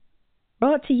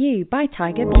Brought to you by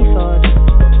Tiger Buford.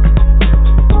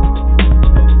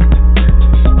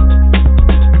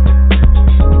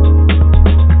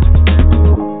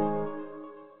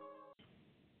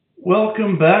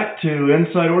 Welcome back to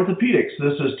Inside Orthopedics.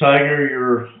 This is Tiger,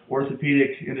 your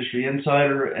orthopedic industry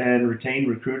insider and retained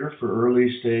recruiter for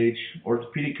early stage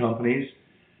orthopedic companies.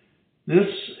 This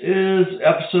is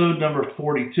episode number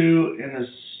 42 in a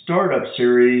startup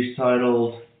series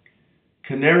titled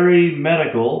Canary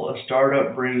Medical, a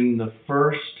startup bringing the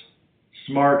first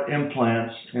smart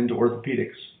implants into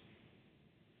orthopedics.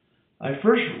 I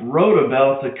first wrote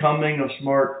about the coming of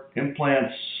smart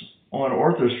implants on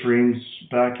OrthoStreams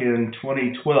back in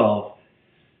 2012.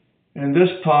 In this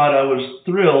pod, I was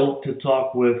thrilled to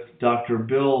talk with Dr.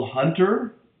 Bill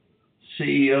Hunter,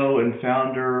 CEO and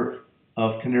founder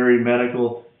of Canary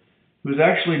Medical, who's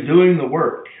actually doing the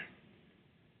work.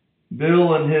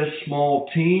 Bill and his small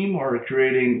team are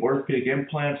creating orthopedic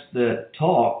implants that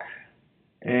talk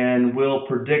and will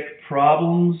predict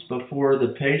problems before the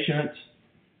patient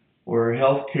or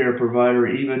healthcare provider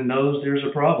even knows there's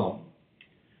a problem.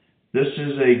 This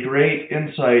is a great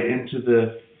insight into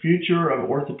the future of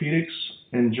orthopedics.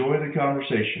 Enjoy the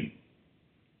conversation.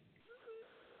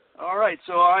 All right,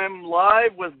 so I'm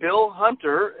live with Bill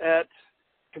Hunter at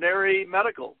Canary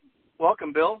Medical.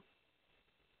 Welcome, Bill.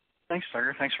 Thanks,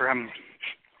 Tiger. Thanks for having me.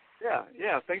 Yeah.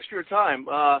 Thanks for your time.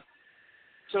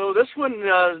 So this one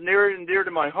is near and dear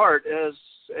to my heart. As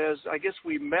I guess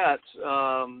we met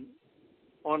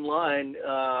online.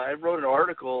 I wrote an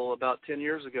article about 10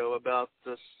 years ago about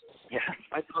this. Yeah.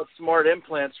 I thought smart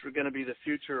implants were going to be the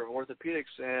future of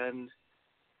orthopedics, and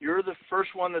you're the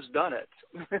first one that's done it.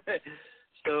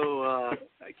 So I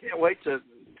can't wait to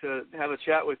have a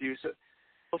chat with you. So,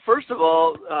 well, first of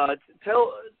all,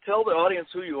 tell the audience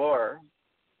who you are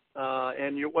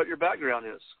and what your background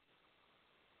is.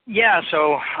 Yeah,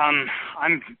 so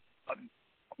I'm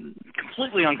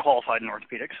completely unqualified in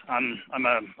orthopedics. I'm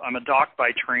a doc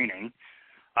by training,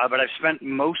 but I've spent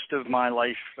most of my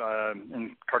life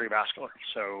in cardiovascular.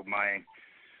 So my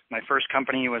first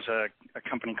company was a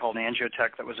company called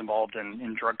Angiotech that was involved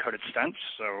in drug-coated stents.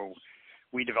 So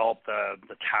we developed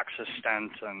the Taxus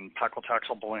stent and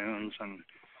paclitaxel balloons and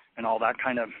all that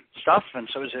kind of stuff. And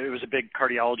so it was a big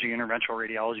cardiology, interventional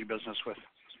radiology business with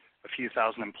a few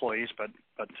thousand employees, but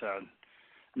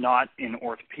not in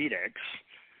orthopedics.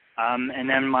 And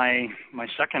then my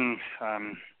second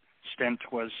stint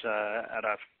was at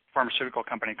a pharmaceutical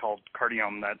company called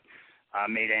Cardiome that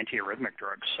made antiarrhythmic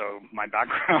drugs. So my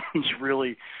background's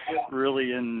really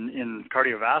in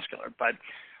cardiovascular. But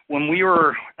when we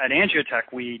were at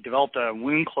Angiotech, we developed a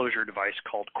wound closure device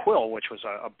called Quill, which was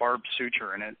a barbed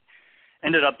suture, and it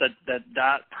ended up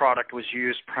that product was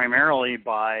used primarily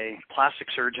by plastic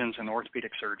surgeons and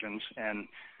orthopedic surgeons, and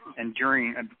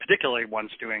particularly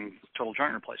ones doing total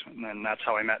joint replacement. And then that's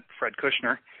how I met Fred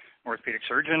Kushner, orthopedic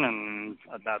surgeon, and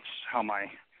that's how my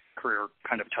career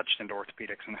kind of touched into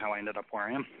orthopedics and how I ended up where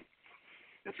I am.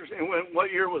 Interesting.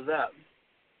 What year was that?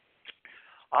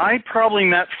 I probably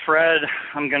met Fred,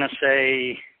 I'm going to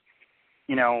say,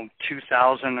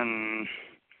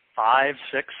 2005,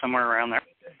 6, somewhere around there.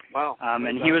 Wow.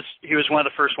 And he was one of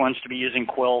the first ones to be using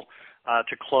Quill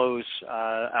to close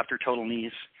after total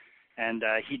knees. And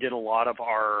he did a lot of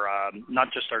our,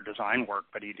 not just our design work,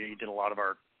 but he did a lot of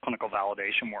our clinical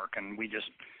validation work, and we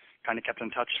just kind of kept in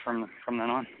touch from then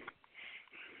on.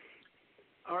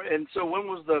 All right. And so when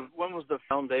was the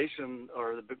foundation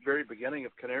or the very beginning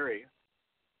of Canary?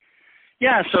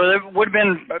 Yeah, so it would have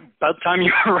been about the time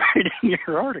you were writing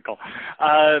your article,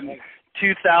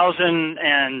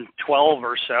 2012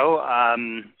 or so.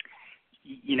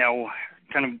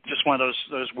 Kind of just one of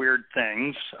those weird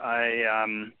things.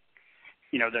 The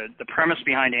premise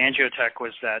behind Angiotech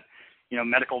was that,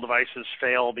 medical devices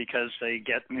fail because they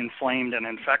get inflamed and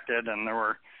infected, and there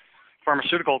were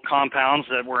pharmaceutical compounds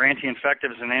that were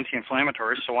anti-infectives and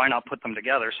anti-inflammatories, so why not put them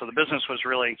together? So the business was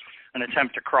really an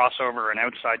attempt to cross over an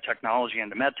outside technology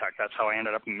into medtech. That's how I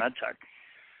ended up in medtech.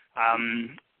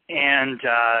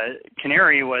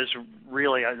 Canary was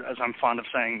really, as I'm fond of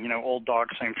saying, old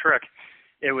dog, same trick.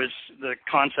 It was the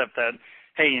concept that,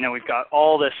 hey, we've got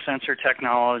all this sensor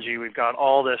technology, we've got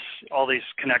all these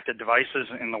connected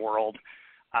devices in the world.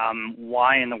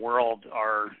 Why in the world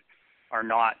are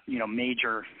not,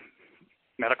 major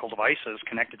medical devices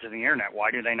connected to the internet?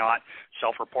 Why do they not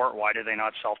self-report? Why do they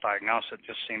not self-diagnose? It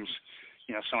just seems,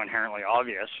 so inherently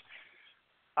obvious.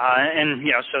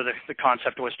 So the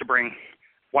concept was to bring,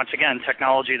 once again,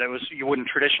 technology that you wouldn't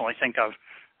traditionally think of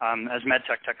as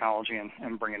medtech technology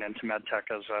and bring it into medtech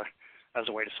as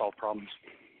a way to solve problems.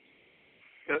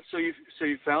 So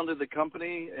you founded the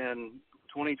company, and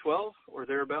 2012 or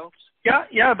thereabouts?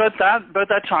 Yeah, about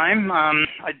that time.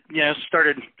 I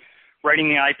started writing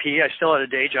the IP. I still had a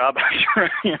day job at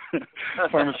a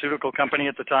pharmaceutical company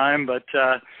at the time, but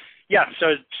so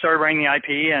I started writing the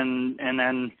IP, and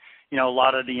then a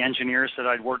lot of the engineers that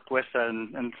I'd worked with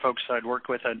and folks I'd worked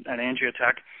with at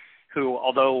Angiotech, who,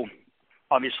 although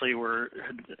obviously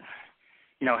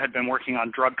had been working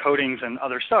on drug coatings and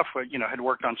other stuff, but had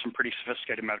worked on some pretty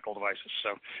sophisticated medical devices.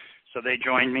 So they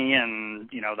joined me, and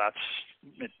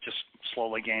it just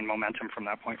slowly gained momentum from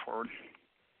that point forward.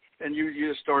 And you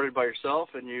just started by yourself,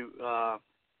 and you.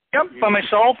 By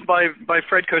myself, by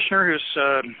Fred Kushner, who's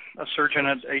a surgeon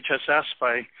at HSS,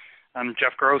 by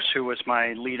Jeff Gross, who was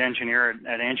my lead engineer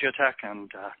at Angiotech,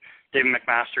 and David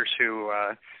McMasters, who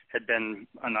had been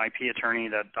an IP attorney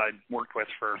that I'd worked with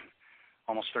for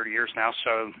almost 30 years now.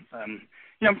 So,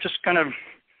 just kind of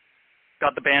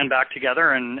got the band back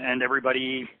together, and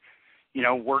everybody,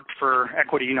 worked for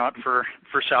equity, not for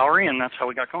salary, and that's how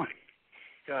we got going.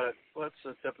 Got it. Well,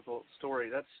 that's a typical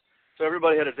story. So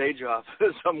everybody had a day job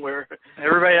somewhere.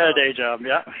 Everybody had a day job.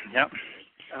 Yeah.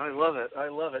 I love it.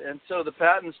 And so the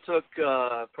patents took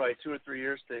probably 2 or 3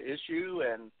 years to issue,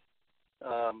 and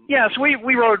so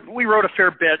we wrote a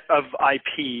fair bit of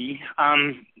IP,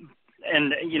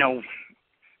 and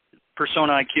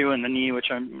Persona IQ and the knee, which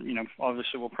I'm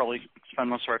obviously we'll probably spend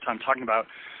most of our time talking about,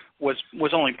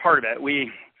 was only part of it.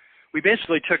 We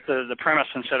basically took the premise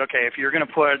and said, okay, if you're going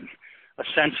to put a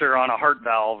sensor on a heart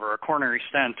valve or a coronary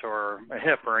stent or a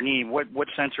hip or a knee, what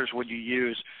sensors would you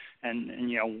use, and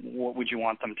what would you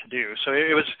want them to do? So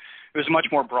it was a much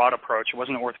more broad approach. It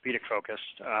wasn't orthopedic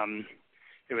focused.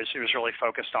 It was really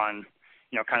focused on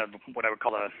kind of what I would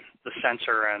call the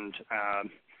sensor and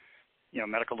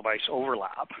medical device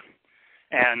overlap.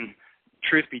 And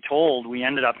truth be told, we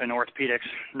ended up in orthopedics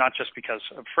not just because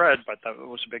of Fred, but that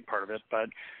was a big part of it, but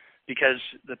because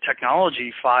the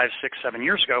technology 5, 6, 7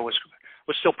 years ago was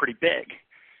still pretty big,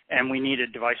 and we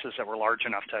needed devices that were large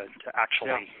enough to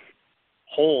actually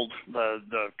hold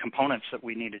the components that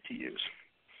we needed to use.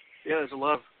 Yeah, there's a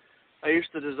lot of. I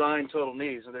used to design total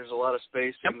knees, and there's a lot of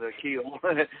space in the keyhole,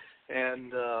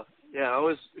 and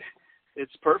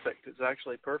it's perfect. It's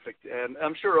actually perfect, and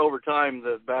I'm sure over time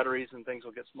the batteries and things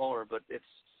will get smaller, but it's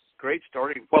a great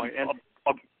starting point.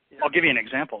 Well, I'll give you an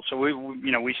example. So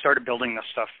we started building this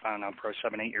stuff, I don't know, probably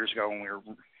 7, 8 years ago, when we were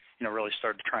really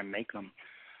started to try and make them.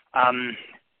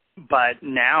 But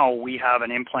now we have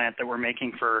an implant that we're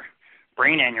making for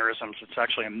brain aneurysms. It's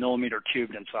actually 1 millimeter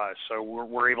cubed in size. So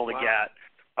we're able to get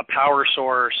a power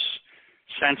source,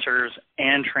 sensors,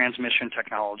 and transmission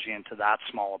technology into that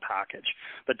small a package.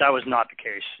 But that was not the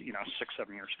case, 6,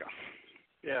 7 years ago.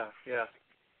 Yeah.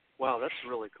 Wow, that's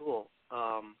really cool.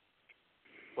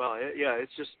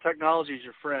 It's just technology is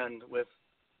your friend with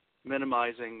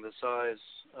minimizing the size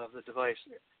of the device.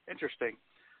 Interesting.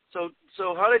 So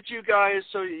how did you guys?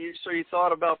 So you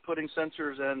thought about putting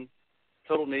sensors in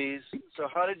total knees. So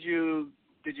how did you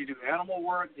do animal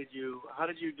work? How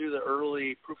did you do the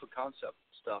early proof of concept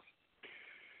stuff?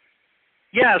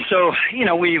 Yeah, so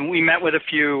we met with a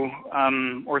few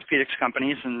orthopedics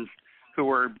companies, and who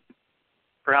were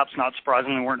perhaps not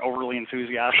surprisingly weren't overly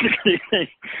enthusiastic.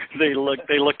 they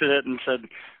looked at it and said,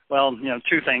 well,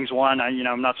 2 things. One,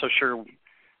 I'm not so sure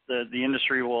the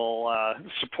industry will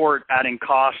support adding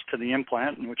cost to the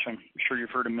implant, which I'm sure you've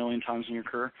heard a million times in your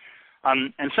career.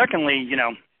 And secondly,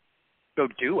 go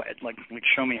do it. Like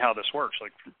show me how this works.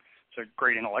 Like, it's a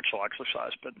great intellectual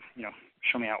exercise, but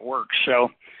show me how it works. So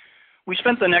we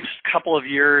spent the next couple of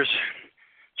years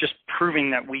just proving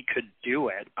that we could do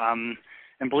it.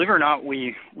 And believe it or not,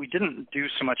 we didn't do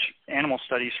so much animal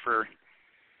studies for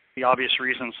the obvious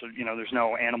reasons that, there's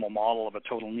no animal model of a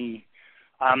total knee.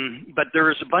 But there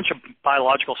was a bunch of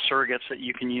biological surrogates that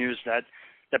you can use that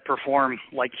perform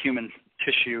like human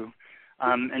tissue.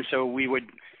 And so we would,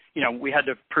 we had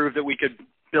to prove that we could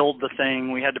build the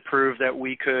thing. We had to prove that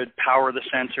we could power the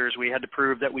sensors. We had to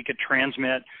prove that we could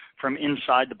transmit from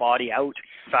inside the body out.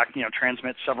 In fact,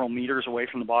 transmit several meters away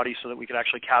from the body so that we could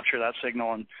actually capture that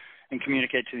signal and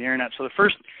communicate to the internet. So the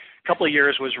first couple of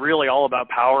years was really all about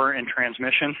power and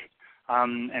transmission,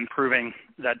 and proving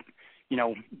that,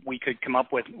 we could come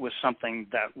up with something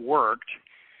that worked.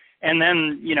 And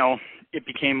then, it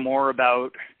became more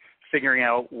about figuring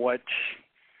out what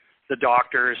the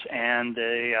doctors and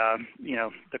the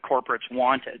corporates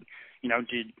wanted.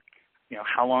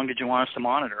 How long did you want us to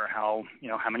monitor? How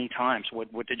many times?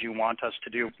 What did you want us to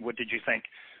do? What did you think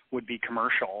would be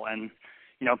commercial? And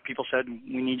people said,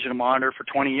 we need you to monitor for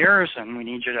 20 years, and we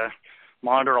need you to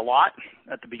monitor a lot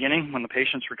at the beginning when the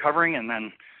patient's recovering, and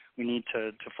then We need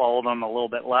to follow them a little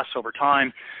bit less over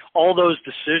time. All those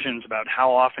decisions about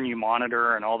how often you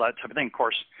monitor and all that type of thing, of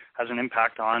course, has an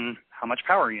impact on how much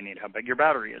power you need, how big your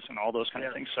battery is, and all those kind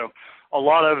of things. So a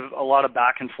lot of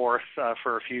back and forth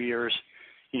for a few years,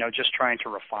 just trying to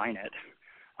refine it.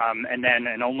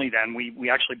 And only then we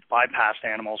actually bypassed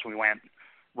animals. We went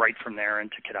right from there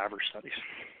into cadaver studies.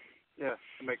 Yeah,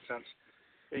 that makes sense.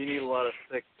 You need a lot of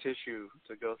thick tissue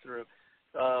to go through.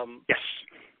 Yes.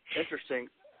 Interesting.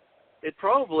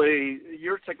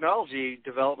 Your technology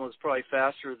development was probably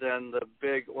faster than the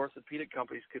big orthopedic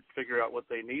companies could figure out what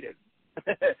they needed.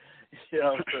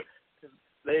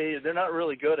 They're not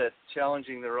really good at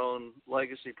challenging their own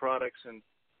legacy products and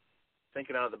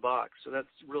thinking out of the box. So that's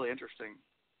really interesting.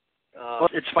 Well,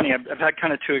 it's funny. I've had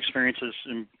kind of two experiences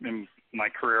in my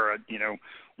career.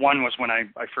 One was when I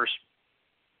first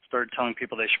started telling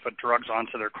people they should put drugs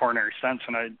onto their coronary stents,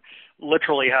 and I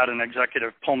literally had an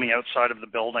executive pull me outside of the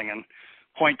building and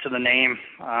point to the name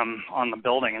on the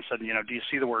building and said, do you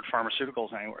see the word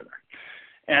pharmaceuticals anywhere there?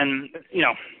 And,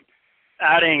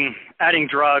 adding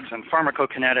drugs and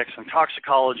pharmacokinetics and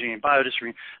toxicology and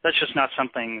biodistribution, that's just not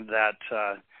something that,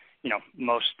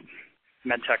 most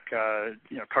medtech,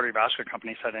 cardiovascular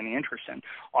companies had any interest in.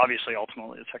 Obviously,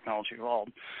 ultimately, the technology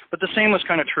evolved. But the same was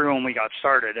kind of true when we got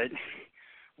started.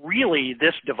 Really,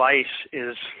 this device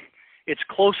its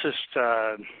closest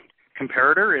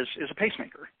comparator is a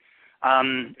pacemaker.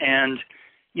 And,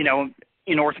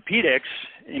 in orthopedics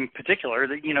in particular,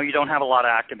 you don't have a lot of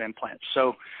active implants.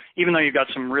 So even though you've got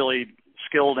some really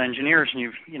skilled engineers and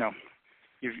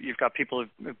you've got people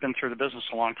who've been through the business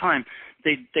a long time,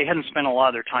 they hadn't spent a lot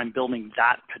of their time building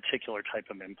that particular type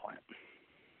of implant.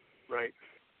 Right.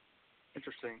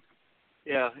 Interesting.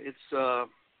 Yeah,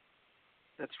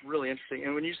 that's really interesting.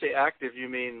 And when you say active, you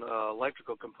mean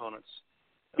electrical components.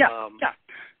 Yeah.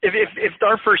 If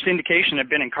our first indication had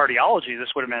been in cardiology,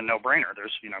 this would have been a no-brainer.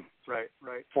 There's, right.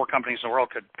 4 companies in the world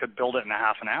could build it in a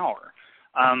half an hour.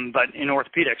 But in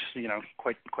orthopedics,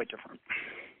 quite different.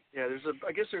 Yeah,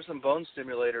 I guess there's some bone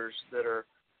stimulators that are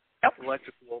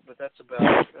electrical, but that's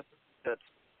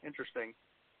interesting.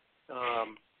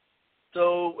 And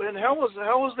how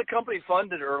was the company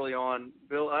funded early on,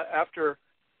 Bill? After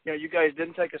you guys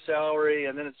didn't take a salary,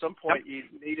 and then at some point you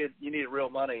needed real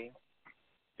money.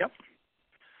 Yep.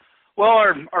 Well,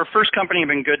 our first company had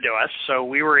been good to us, so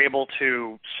we were able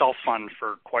to self-fund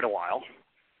for quite a while,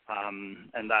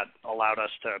 and that allowed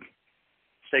us to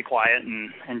stay quiet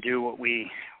and do what we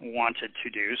wanted to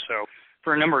do. So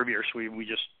for a number of years, we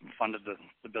just funded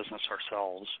the business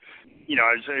ourselves. It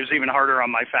was even harder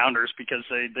on my founders because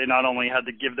they not only had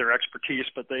to give their expertise,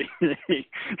 but they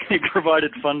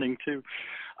provided funding too.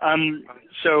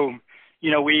 So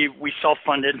we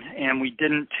self-funded, and we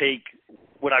didn't take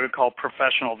what I would call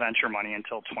professional venture money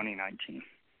until 2019.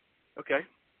 Okay,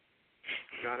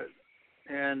 got it.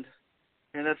 And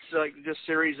that's like just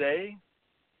Series A.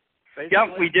 Basically? Yeah,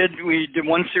 we did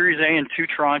one Series A in 2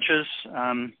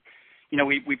 tranches.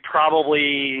 We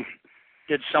probably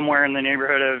did somewhere in the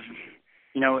neighborhood of,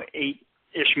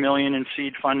 $8-ish million in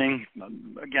seed funding.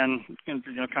 Again,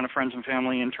 kind of friends and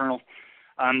family, internal.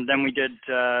 Then we did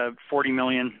 $40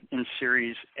 million in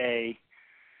Series A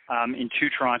in 2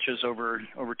 tranches over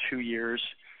 2 years.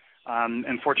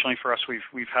 And fortunately for us,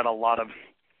 we've had a lot of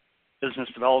business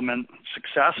development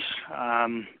success.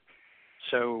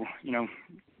 So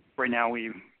right now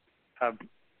we have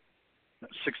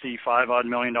 $65-odd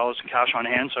million in cash on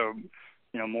hand, so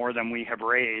more than we have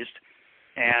raised.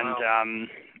 And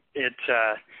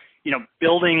wow.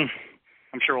 Building,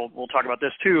 I'm sure we'll talk about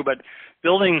this too, but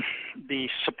building the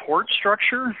support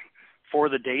structure for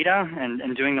the data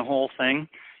and doing the whole thing,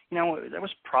 that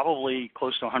was probably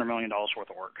close to $100 million worth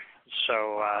of work.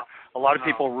 So a lot of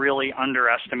people really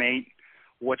underestimate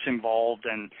what's involved,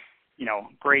 and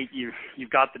great, you've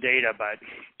got the data, but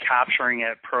capturing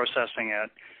it, processing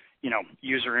it,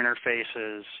 user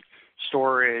interfaces,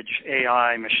 storage,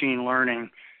 AI, machine learning,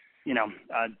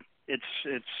 it's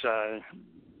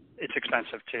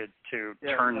expensive to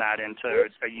turn that into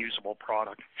a usable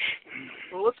product.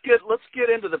 Well, let's get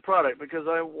into the product, because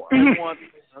I want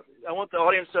the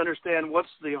audience to understand what's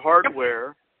the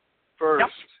hardware first,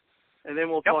 and then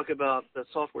we'll talk about the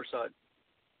software side.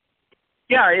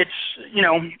 Yeah, it's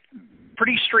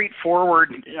pretty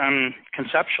straightforward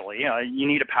conceptually. You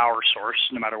need a power source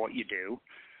no matter what you do.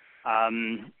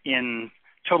 In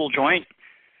total joint,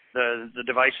 the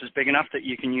device is big enough that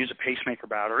you can use a pacemaker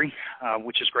battery,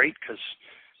 which is great because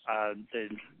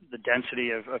the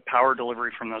density of power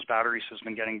delivery from those batteries has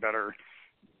been getting better,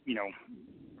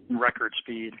 record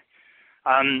speed.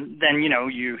 Then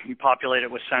you populate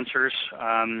it with sensors.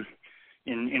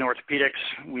 in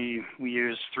orthopedics, we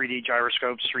use 3D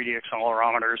gyroscopes, 3D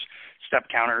accelerometers, step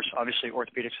counters. Obviously,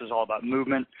 orthopedics is all about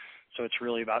movement, so it's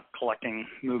really about collecting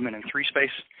movement in 3 space.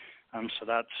 So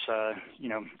that's,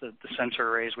 the sensor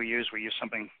arrays we use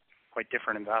something quite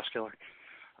different in vascular.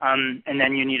 And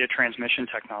then you need a transmission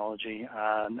technology,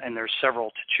 and there's several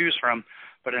to choose from.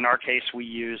 But in our case, we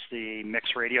use the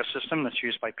mixed radio system that's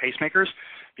used by pacemakers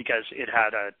because it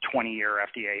had a 20-year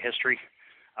FDA history.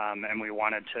 And we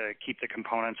wanted to keep the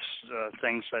components,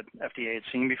 things that FDA had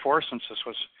seen before, since this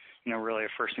was, really a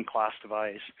first-in-class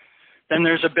device. Then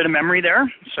there's a bit of memory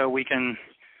there, so we can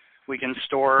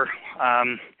store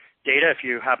data. If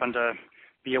you happen to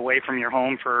be away from your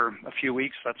home for a few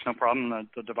weeks, that's no problem.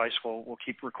 The device will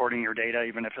keep recording your data,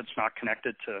 even if it's not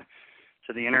connected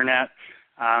to the internet.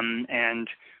 And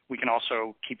we can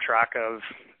also keep track of,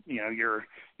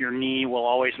 your knee will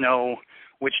always know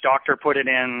which doctor put it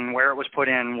in, where it was put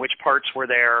in, which parts were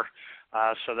there,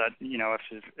 so that,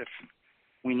 if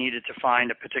we needed to find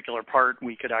a particular part,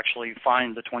 we could actually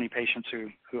find the 20 patients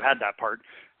who had that part,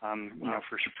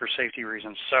 for safety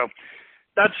reasons. So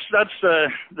that's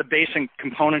the basic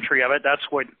componentry of it. That's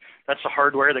the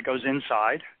hardware that goes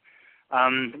inside.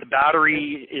 The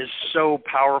battery is so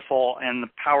powerful and the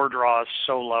power draw is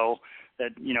so low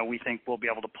that, we think we'll be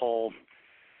able to pull,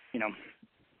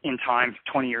 in time,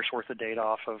 20 years worth of data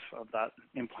off of that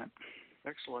implant.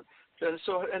 Excellent.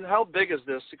 So, and how big is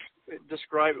this?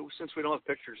 Describe it, since we don't have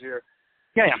pictures here.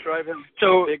 Yeah. Describe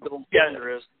how big the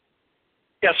cylinder is.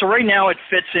 Yeah, so right now it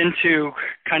fits into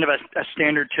kind of a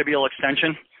standard tibial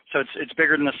extension. So it's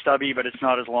bigger than the stubby, but it's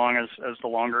not as long as the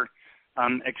longer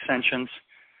extensions.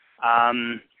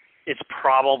 It's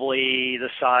probably the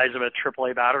size of a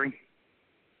AAA battery.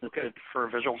 Okay. For a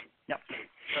visual. Yep.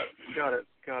 Got it.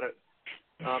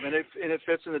 And it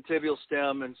fits in the tibial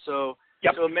stem, and so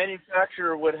yep. So a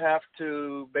manufacturer would have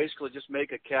to basically just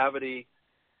make a cavity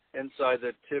inside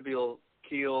the tibial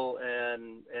keel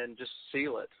and just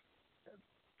seal it.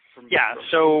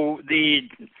 So the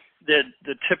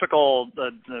typical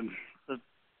the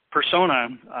Persona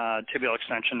tibial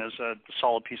extension is a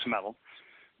solid piece of metal.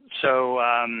 So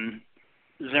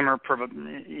Zimmer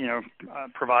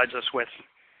provides us with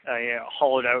a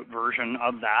hollowed out version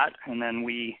of that, and then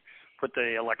we put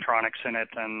the electronics in it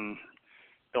and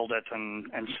build it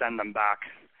and send them back,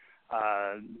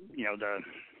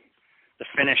 the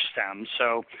finished stems.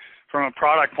 So from a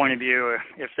product point of view,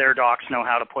 if their docs know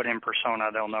how to put in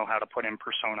Persona, they'll know how to put in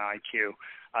Persona IQ.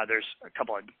 There's a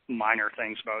couple of minor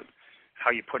things about how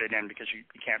you put it in because you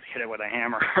can't hit it with a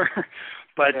hammer.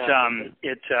 But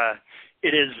it's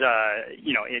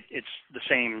the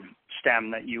same stem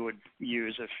that you would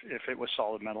use if it was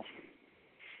solid metal.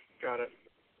 Got it.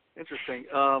 Interesting.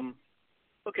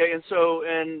 Okay, and so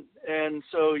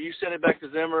you send it back to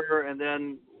Zimmer, and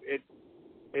then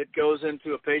it goes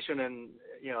into a patient in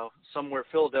somewhere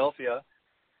Philadelphia,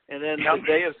 and then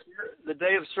the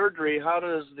day of surgery, how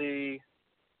does the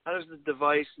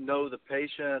device know the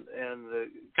patient and the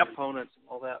components and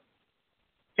all that?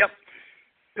 Yep,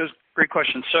 it was a great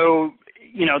question. So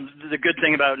the good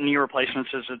thing about knee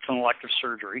replacements is it's an elective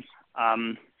surgery.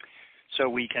 So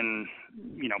we can,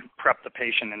 prep the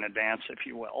patient in advance, if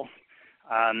you will.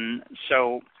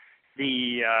 So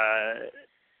we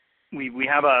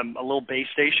have a little base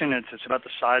station. It's about the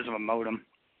size of a modem,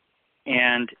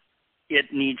 and it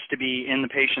needs to be in the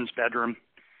patient's bedroom,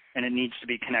 and it needs to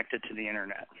be connected to the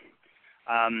internet.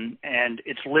 And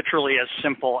it's literally as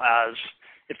simple as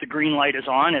if the green light is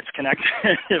on, it's connected.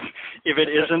 if it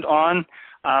isn't on,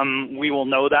 we will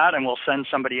know that, and we'll send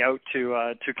somebody out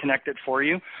to connect it for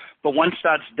you. But once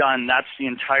that's done, that's the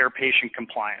entire patient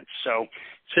compliance. So it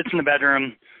sits in the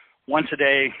bedroom once a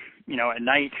day, at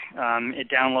night. It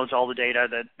downloads all the data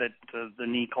that the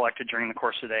knee collected during the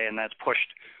course of the day, and that's pushed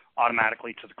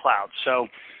automatically to the cloud. So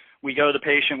we go to the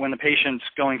patient when the patient's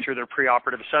going through their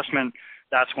preoperative assessment.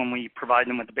 That's when we provide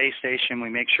them with the base station. We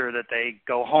make sure that they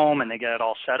go home and they get it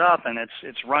all set up and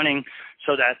it's running,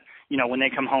 so that when they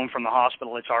come home from the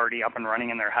hospital, it's already up and running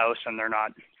in their house, and they're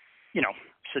not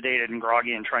sedated and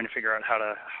groggy and trying to figure out how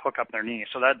to hook up their knee.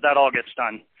 So that all gets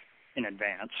done in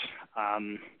advance.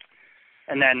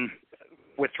 And then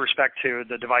with respect to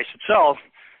the device itself,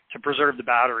 to preserve the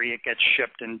battery, it gets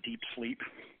shipped in deep sleep.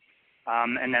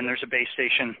 And then there's a base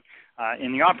station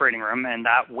in the operating room, and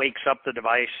that wakes up the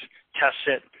device, tests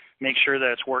it, makes sure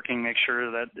that it's working, makes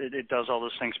sure that it does all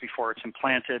those things before it's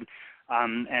implanted,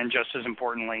 and just as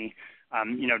importantly,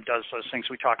 does those things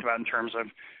we talked about in terms of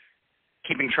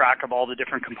keeping track of all the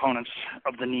different components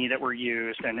of the knee that were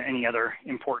used and any other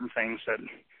important things that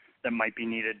might be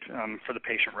needed for the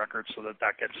patient record, so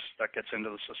that gets into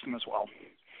the system as well.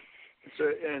 So,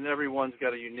 and everyone's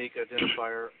got a unique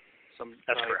identifier.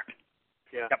 That's correct.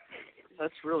 Yeah. Yep.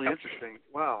 That's really interesting.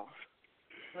 Wow.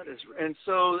 That is,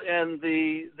 and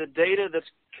the data that's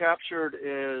captured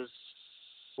is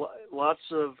lots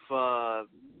of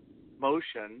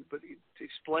motion, but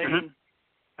explain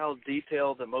how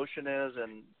detailed the motion is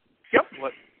and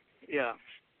what. Yeah.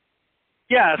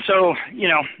 Yeah. So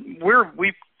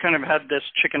we've kind of had this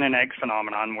chicken and egg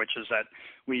phenomenon, which is that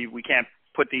we can't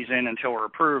put these in until we're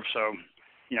approved. So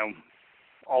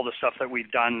all the stuff that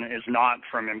we've done is not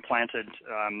from implanted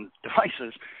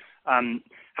devices.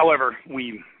 However,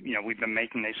 we've been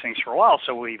making these things for a while,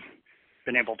 so we've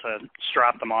been able to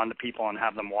strap them onto people and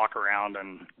have them walk around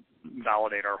and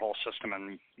validate our whole system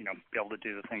and be able to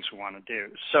do the things we want to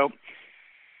do. So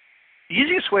the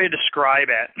easiest way to describe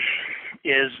it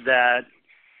is that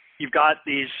you've got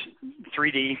these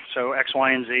 3D, so X,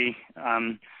 Y, and Z,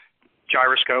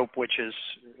 gyroscope, which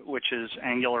is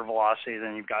angular velocity.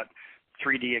 Then you've got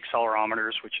 3D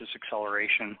accelerometers, which is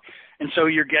acceleration. And so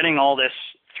you're getting all this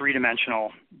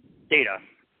three-dimensional data,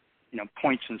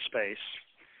 points in space.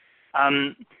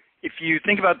 If you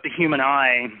think about the human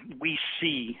eye, we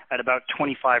see at about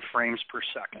 25 frames per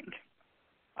second.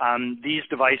 These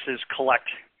devices collect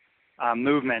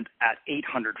movement at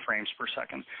 800 frames per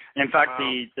second. And in fact,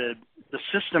 the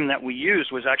system that we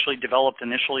use was actually developed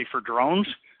initially for drones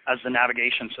as the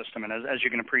navigation system. And as you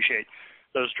can appreciate,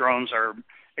 those drones are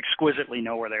exquisitely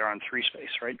know where they are in 3 space,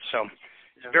 right? So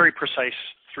it's very precise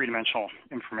three-dimensional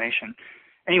information.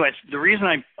 Anyways, the reason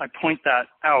I point that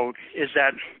out is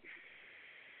that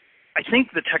I think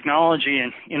the technology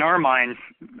in our mind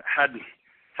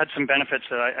had some benefits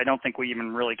that I don't think we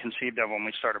even really conceived of when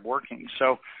we started working.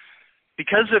 So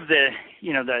because of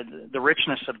the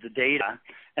richness of the data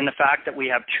and the fact that we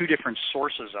have 2 different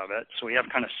sources of it, so we have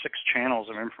kind of 6 channels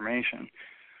of information,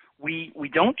 we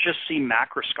don't just see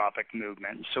macroscopic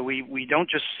movement. So we don't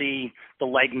just see the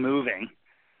leg moving,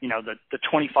 the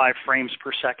 25 frames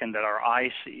per second that our eye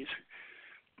sees.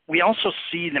 We also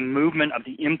see the movement of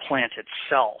the implant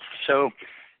itself. So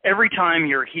every time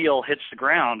your heel hits the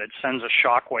ground, it sends a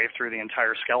shock wave through the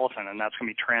entire skeleton, and that's going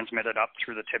to be transmitted up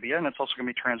through the tibia, and it's also going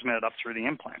to be transmitted up through the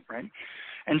implant, right?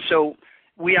 And so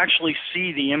we actually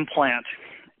see the implant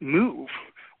move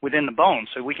within the bone,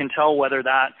 so we can tell whether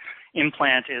that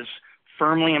implant is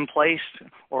firmly in place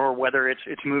or whether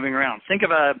it's moving around. Think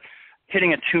of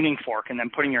hitting a tuning fork and then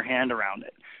putting your hand around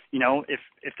it.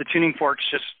 If the tuning fork's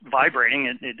just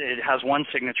vibrating, it has one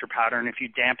signature pattern. If you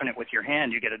dampen it with your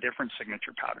hand, you get a different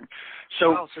signature pattern.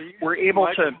 So, we're able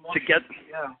to get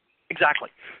exactly.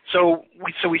 So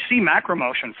we see macro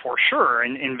motion for sure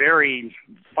in very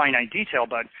finite detail,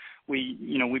 but we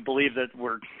believe that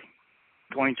we're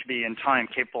going to be in time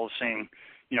capable of seeing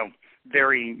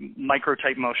very micro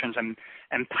type motions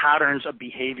and patterns of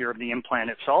behavior of the implant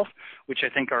itself, which I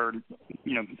think are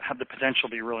have the potential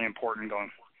to be really important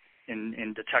going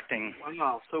in detecting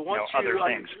other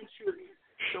things.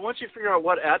 So once you figure out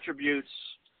what attributes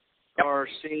are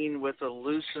seen with a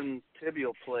loosened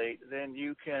tibial plate, then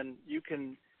you can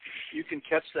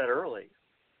catch that early.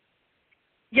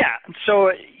 Yeah.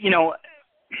 So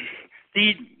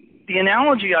the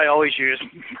analogy I always use,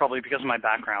 probably because of my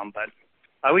background, but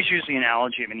I always use the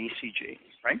analogy of an ECG,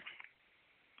 right?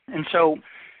 And so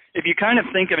if you kind of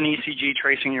think of an ECG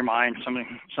tracing your mind,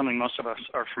 something most of us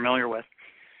are familiar with,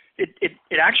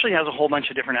 it actually has a whole bunch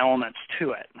of different elements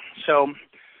to it. So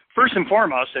first and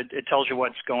foremost, it tells you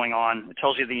what's going on. It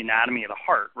tells you the anatomy of the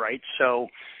heart, right? So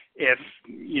if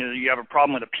you have a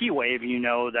problem with a P wave, you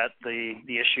know that the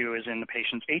issue is in the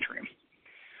patient's atrium.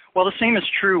 Well, the same is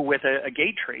true with a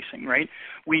gait tracing, right?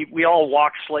 We all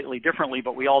walk slightly differently,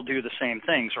 but we all do the same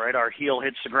things, right? Our heel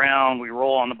hits the ground, we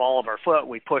roll on the ball of our foot,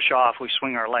 we push off, we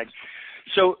swing our leg.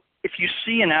 So if you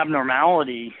see an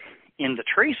abnormality in the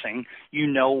tracing, you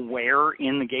know where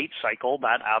in the gait cycle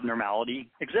that abnormality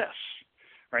exists,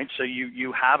 right? So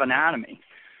you have anatomy.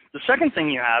 The second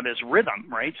thing you have is rhythm,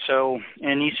 right? So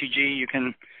in ECG, you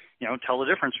can tell the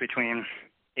difference between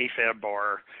AFib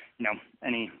or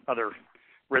any other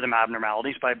rhythm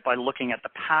abnormalities by looking at the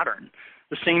pattern.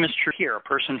 The same is true here. A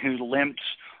person who limps,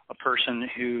 a person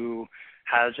who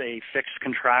has a fixed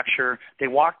contracture, they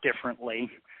walk differently,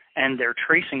 and their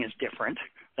tracing is different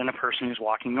than a person who's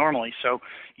walking normally. So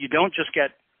you don't just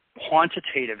get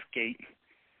quantitative gait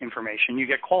information, you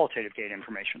get qualitative gait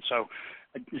information. So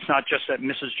it's not just that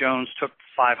Mrs. Jones took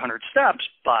 500 steps,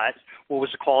 but what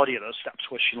was the quality of those steps?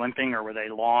 Was she limping, or were they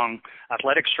long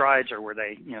athletic strides, or were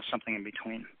they something in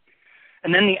between?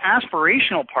 And then the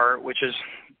aspirational part, which is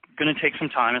going to take some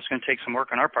time, it's going to take some work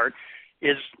on our part,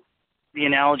 is the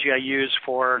analogy I use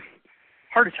for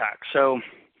heart attack. So,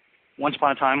 once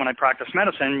upon a time when I practiced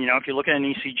medicine, if you look at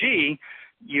an ECG,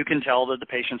 you can tell that the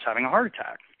patient's having a heart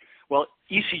attack. Well,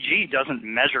 ECG doesn't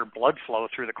measure blood flow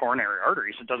through the coronary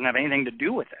arteries. It doesn't have anything to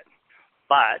do with it.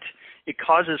 But it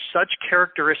causes such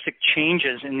characteristic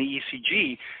changes in the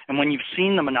ECG, and when you've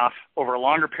seen them enough over a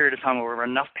longer period of time, over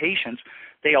enough patients,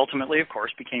 they ultimately, of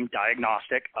course, became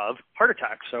diagnostic of heart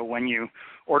attack. So when you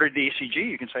ordered the ECG,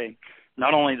 you can say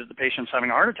not only that the patient's having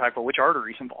a heart attack, but which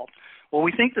artery is involved. Well,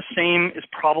 we think the same is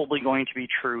probably going to be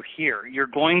true here. You're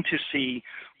going to see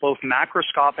both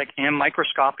macroscopic and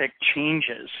microscopic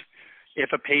changes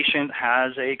if a patient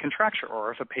has a contracture,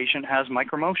 or if a patient has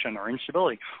micromotion or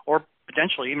instability, or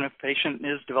potentially even if a patient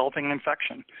is developing an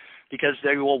infection, because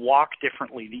they will walk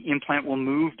differently, the implant will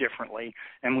move differently,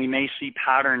 and we may see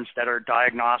patterns that are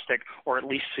diagnostic or at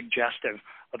least suggestive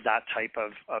of that type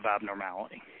of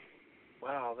abnormality.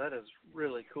 Wow, that is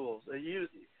really cool. So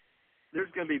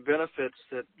there's going to be benefits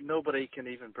that nobody can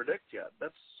even predict yet.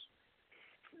 That's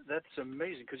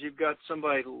amazing, because you've got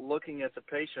somebody looking at the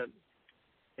patient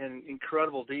in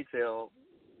incredible detail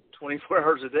 24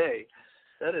 hours a day.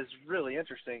 That is really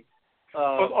interesting.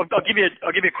 I'll give you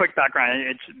a quick background.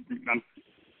 It's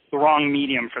the wrong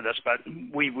medium for this, but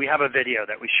we have a video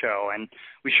that we show, and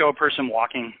we show a person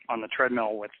walking on the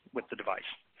treadmill with the device,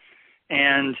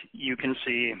 and you can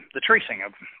see the tracing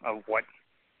of what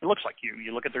it looks like.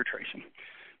 You look at their tracing.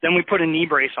 Then we put a knee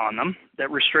brace on them that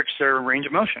restricts their range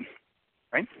of motion,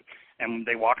 right? And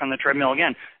they walk on the treadmill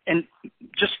again. And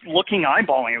just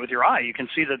eyeballing it with your eye, you can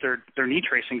see that their knee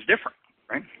tracing is different,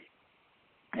 right?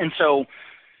 And so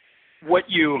what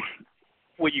you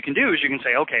can do is you can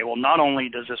say, okay, well, not only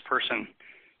does this person,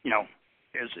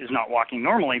 is not walking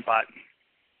normally, but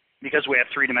because we have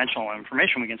three-dimensional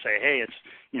information, we can say, hey, it's,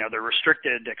 the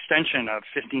restricted extension of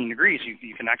 15 degrees,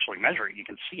 you can actually measure it, you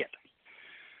can see it.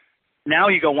 Now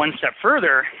you go one step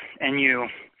further and you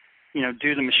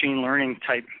do the machine learning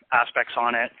type aspects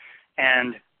on it,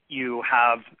 and you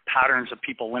have patterns of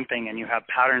people limping and you have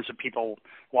patterns of people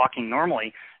walking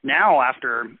normally. Now,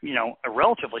 after, a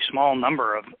relatively small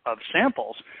number of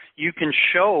samples, you can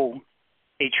show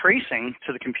a tracing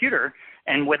to the computer,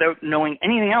 and without knowing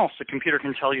anything else, the computer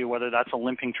can tell you whether that's a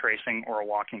limping tracing or a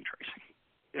walking tracing.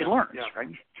 It learns, right?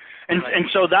 And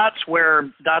so that's where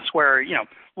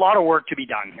a lot of work to be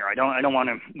done here. I don't want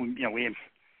to,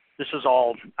 this is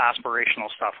all aspirational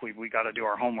stuff. We got to do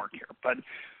our homework here, but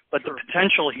the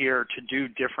potential here to do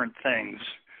different things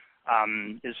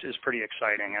is pretty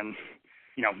exciting. And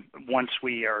once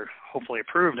we are hopefully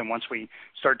approved, and once we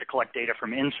start to collect data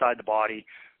from inside the body,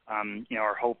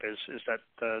 our hope is that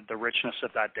the richness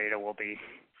of that data will be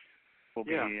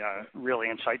really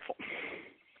insightful.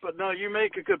 But no, you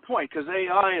make a good point, because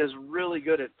AI is really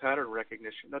good at pattern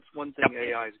recognition. That's one thing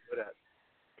AI is good at.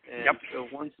 And so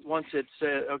once it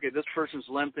says, okay, this person's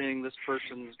limping, this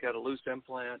person's got a loose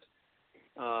implant,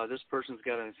 this person's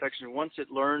got an infection, once it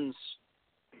learns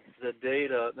the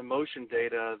data, the motion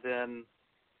data, then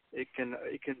it can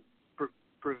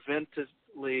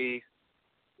preventively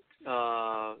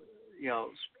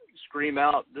scream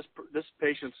out, this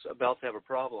patient's about to have a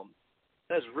problem.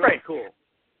 That's really cool.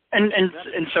 And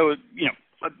so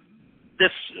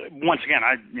this, once again,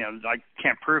 I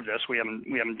can't prove this. We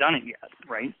haven't done it yet,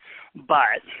 right?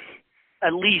 But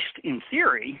at least in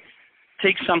theory,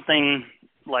 take something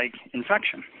like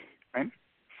infection, right?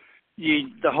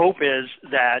 The hope is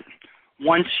that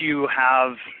once you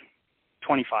have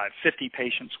 25, 50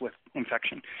 patients with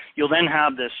infection, you'll then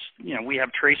have this, we have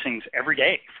tracings every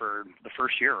day for the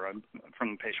first year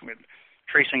from the patient. We have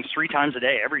tracings 3 times a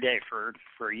day, every day for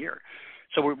a year.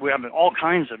 So we have all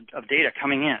kinds of data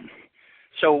coming in.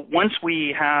 So once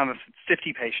we have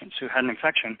 50 patients who had an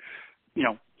infection,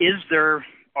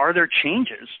 are there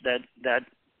changes that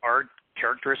are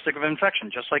characteristic of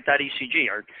infection, just like that ECG?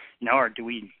 Or do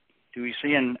we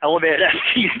see an elevated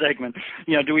ST segment?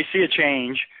 Do we see a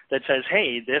change that says,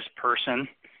 hey, this person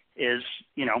is,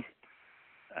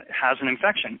 has an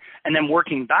infection? And then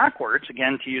working backwards,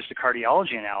 again, to use the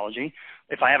cardiology analogy,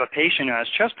 if I have a patient who has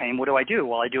chest pain, what do?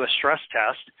 Well, I do a stress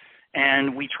test,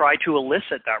 and we try to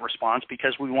elicit that response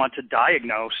because we want to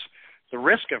diagnose the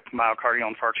risk of myocardial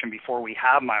infarction before we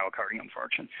have myocardial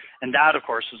infarction. And that, of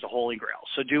course, is the holy grail.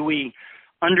 So do we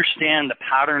understand the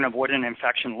pattern of what an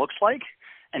infection looks like?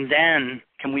 And then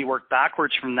can we work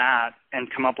backwards from that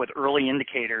and come up with early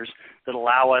indicators that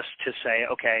allow us to say,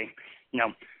 okay,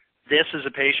 this is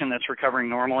a patient that's recovering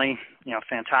normally,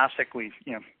 fantastic.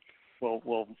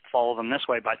 We'll follow them this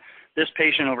way. But this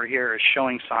patient over here is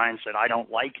showing signs that I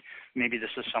don't like. Maybe this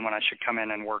is someone I should come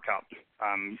in and work up,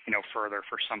 further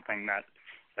for something that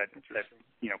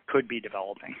could be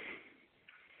developing.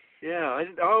 Yeah, I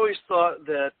always thought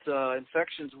that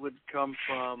infections would come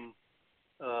from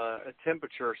a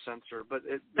temperature sensor, but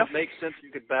it makes sense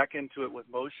you could back into it with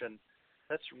motion.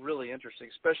 That's really interesting,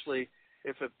 especially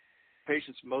if a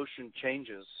patient's motion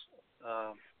changes.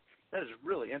 That is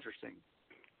really interesting.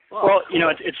 Well, you know,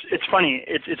 it's funny.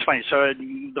 It's funny. So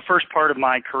the first part of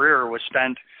my career was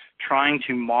spent trying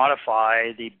to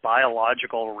modify the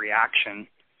biological reaction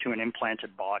to an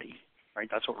implanted body, right?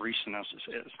 That's what restenosis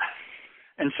is.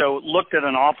 And so looked at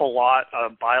an awful lot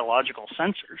of biological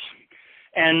sensors.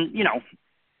 And, you know,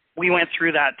 we went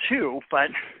through that too, but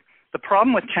the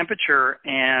problem with temperature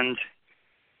and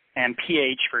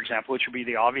pH, for example, which would be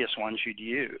the obvious ones you'd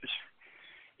use,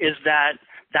 is that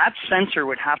sensor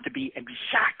would have to be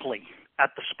exactly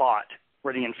at the spot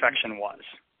where the infection was,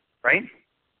 right?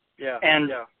 Yeah.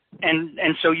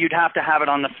 And so you'd have to have it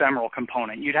on the femoral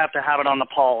component. You'd have to have it on the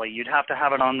poly. You'd have to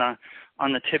have it on the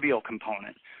tibial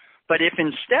component. But if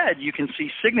instead you can see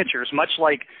signatures, much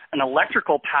like an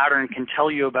electrical pattern can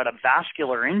tell you about a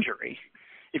vascular injury,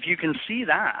 if you can see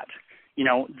that, you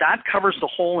know, that covers the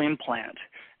whole implant,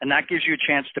 and that gives you a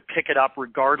chance to pick it up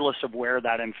regardless of where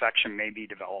that infection may be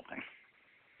developing.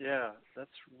 Yeah, that's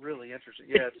really interesting.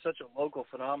 Yeah, it's such a local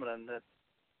phenomenon that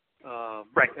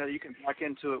right. You can back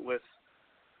into it with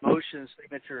motion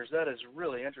signatures. That is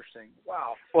really interesting.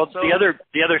 Wow. Well, so, the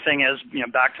other thing is, you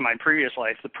know, back to my previous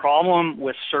life, the problem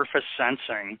with surface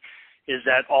sensing is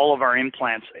that all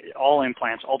implants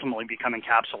ultimately become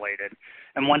encapsulated,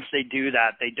 and once they do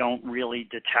that, they don't really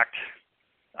detect.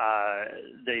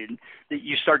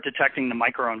 You start detecting the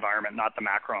microenvironment, not the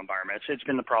macro environment. It's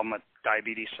been the problem with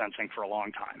diabetes sensing for a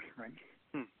long time,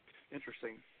 right?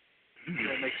 Interesting.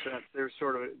 That makes sense. They're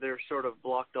sort of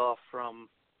blocked off from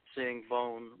seeing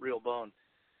bone, real bone.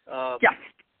 Yeah.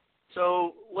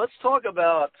 So let's talk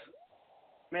about.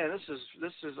 Man, this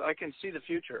is. I can see the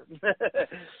future.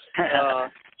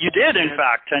 You did, in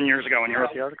fact, 10 years ago when you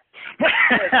wrote the article.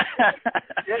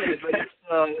 Yeah, but it's,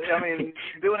 I mean,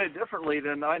 doing it differently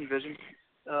than I envisioned.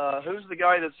 Who's the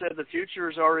guy that said the future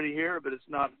is already here, but it's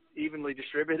not evenly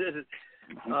distributed?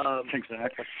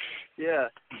 Exactly. Yeah.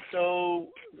 So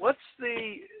what's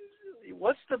the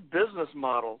business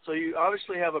model? So you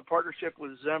obviously have a partnership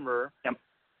with Zimmer. Yep.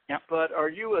 Yep. But are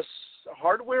you a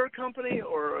hardware company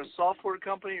or a software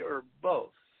company or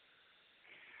both?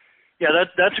 Yeah,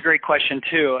 that's a great question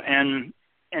too, and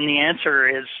the answer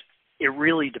is it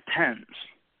really depends.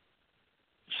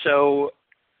 So,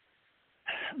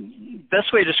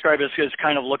 best way to describe it is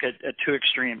kind of look at two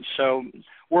extremes. So,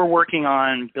 we're working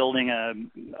on building a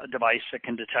device that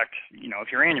can detect, you know, if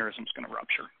your aneurysm is going to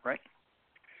rupture, right?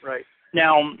 Right.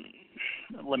 Now,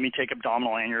 let me take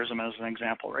abdominal aneurysm as an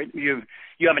example, right? You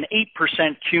have an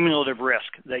 8% cumulative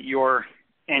risk that your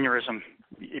aneurysm,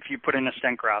 if you put in a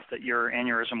stent graft, that your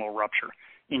aneurysm will rupture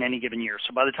in any given year.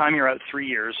 So by the time you're out 3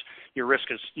 years, your risk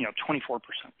is, you know, 24%.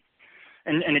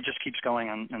 And it just keeps going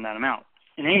on that amount.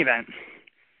 In any event,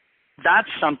 that's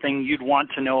something you'd want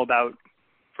to know about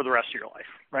for the rest of your life,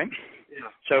 right? Yeah.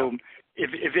 So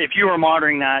if you were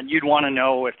monitoring that, you'd want to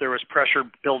know if there was pressure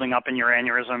building up in your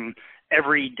aneurysm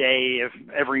every day of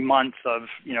every month of,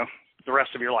 you know, the rest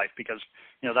of your life, because,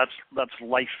 you know, that's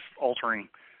life altering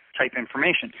type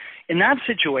information. In that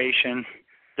situation,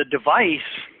 the device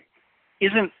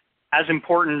isn't as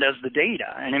important as the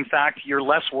data, and in fact you're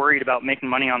less worried about making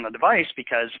money on the device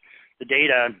because the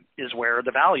data is where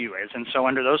the value is. And so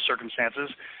under those circumstances,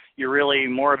 you're really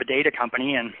more of a data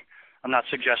company, and I'm not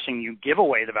suggesting you give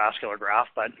away the vascular graft,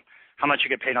 but how much you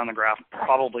get paid on the graft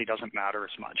probably doesn't matter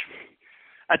as much.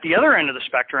 At the other end of the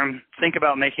spectrum, think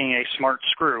about making a smart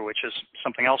screw, which is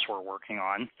something else we're working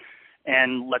on.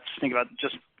 And let's think about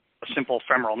just a simple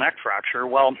femoral neck fracture.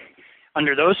 Well,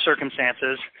 under those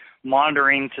circumstances,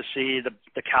 monitoring to see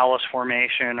the callus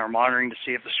formation, or monitoring to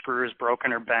see if the screw is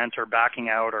broken or bent or backing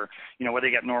out, or, you know, whether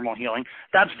you get normal healing,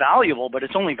 that's valuable, but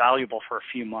it's only valuable for a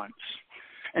few months.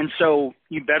 And so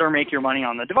you better make your money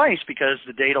on the device because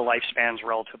the data lifespan is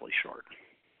relatively short.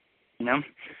 You know?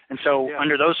 And so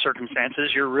under those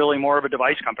circumstances, you're really more of a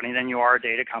device company than you are a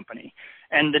data company.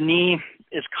 And the knee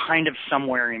is kind of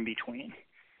somewhere in between,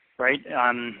 right?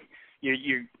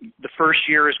 The first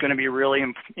year is going to be really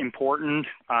important.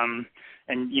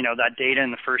 And, you know, that data in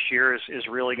the first year is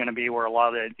really going to be where a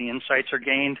lot of the insights are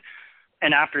gained.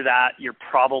 And after that, you're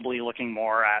probably looking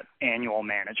more at annual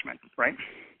management, right?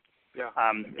 Yeah.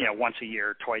 You know, once a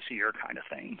year, twice a year kind of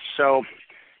thing. So,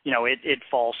 you know, it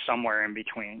falls somewhere in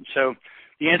between. So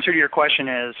the answer to your question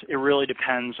is it really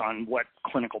depends on what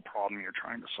clinical problem you're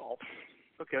trying to solve.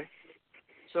 Okay.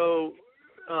 So,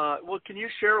 well, can you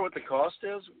share what the cost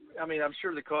is? I mean, I'm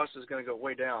sure the cost is going to go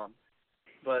way down.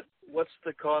 but what's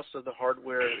the cost of the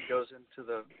hardware that goes into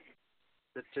the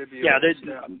tibia? Yeah,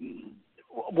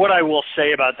 what I will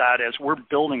say about that is we're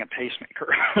building a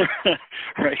pacemaker,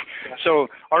 right? Yeah. So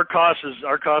our cost is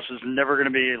never going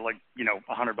to be like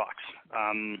 $100.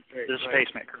 This is a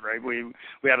pacemaker, right? We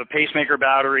have a pacemaker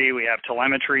battery, we have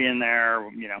telemetry in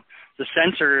there. The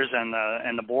sensors and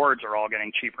the boards are all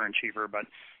getting cheaper and cheaper, but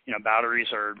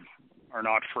batteries are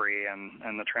not free,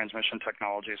 and the transmission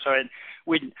technology. So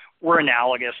we're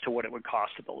analogous to what it would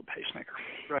cost to build a pacemaker.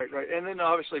 Right. And then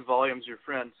obviously volume's your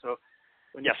friend. So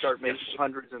when you start making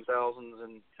hundreds and thousands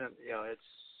and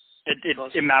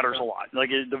it matters a lot. Like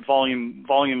the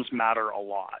volumes matter a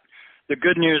lot. The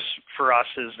good news for us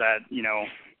is that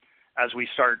as we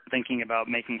start thinking about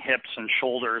making hips and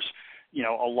shoulders,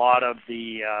 a lot of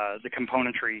the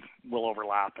componentry will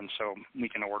overlap, and so we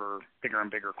can order bigger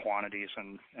and bigger quantities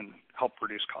and help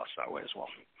reduce costs that way as well.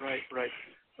 Right.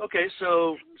 Okay,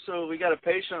 so we got a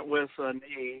patient with a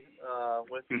knee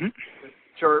with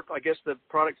Chirp. I guess the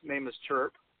product name is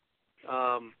Chirp.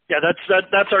 Yeah,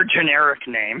 that's our generic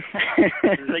name.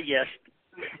 Yes.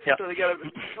 Yeah. So they got a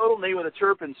total knee with a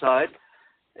Chirp inside,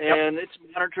 and it's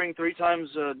monitoring 3 times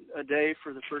a day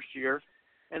for the first year.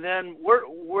 And then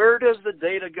where does the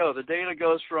data go? The data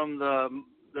goes from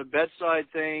the bedside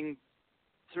thing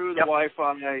through the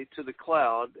Wi-Fi to the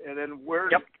cloud, and then where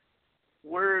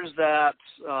is that?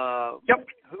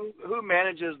 Who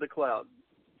manages the cloud?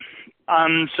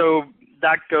 So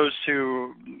that goes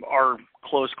to our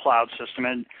closed cloud system,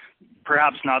 and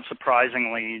perhaps not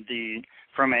surprisingly,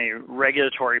 from a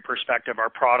regulatory perspective, our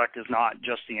product is not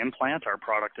just the implant. Our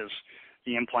product is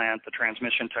the implant, the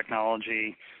transmission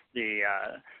technology, the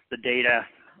data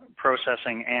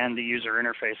processing, and the user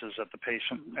interfaces that the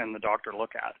patient and the doctor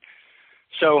look at.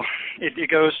 So it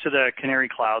goes to the Canary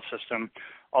Cloud system,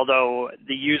 although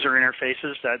the user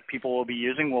interfaces that people will be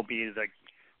using will be the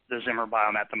Zimmer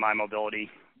Biomet, the MyMobility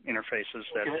interfaces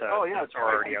that it's are already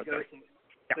out there.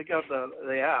 They got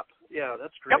the app. Yeah,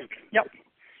 that's great. Yep.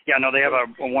 Yeah, no, they have a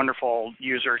wonderful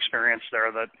user experience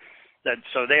there that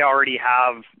so they already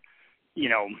have,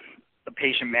 the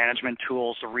patient management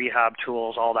tools, the rehab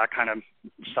tools, all that kind of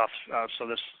stuff. So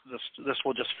this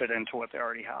will just fit into what they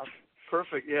already have.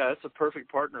 Perfect. Yeah, it's a perfect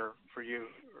partner for you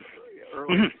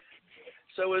early.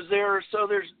 So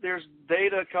there's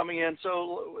data coming in.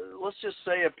 So let's just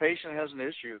say a patient has an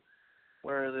issue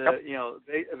where the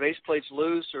base plate's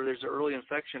loose or there's an early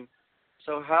infection.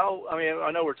 So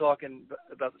I know we're talking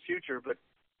about the future, but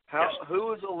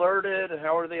who is alerted?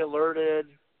 How are they alerted?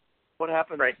 What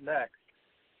happens next?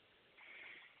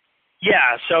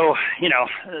 Yeah, so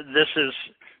this is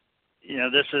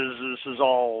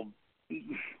all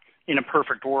in a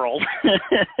perfect world.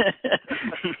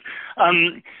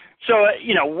 So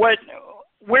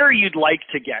where you'd like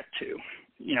to get to,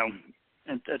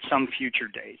 at some future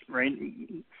date, right?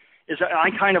 Is I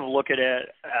kind of look at it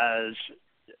as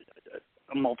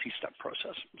a multi-step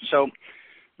process. So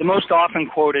the most often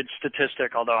quoted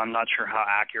statistic, although I'm not sure how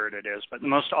accurate it is, but the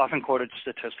most often quoted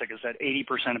statistic is that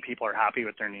 80% of people are happy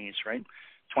with their knees, right?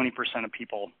 20% of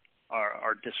people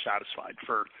are dissatisfied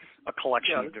for a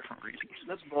collection of different reasons.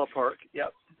 That's ballpark, Yeah,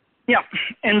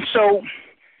 and so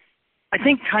I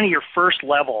think kind of your first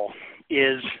level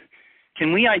is,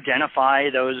 can we identify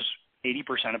those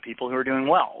 80% of people who are doing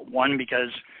well? One,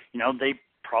 because, they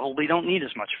probably don't need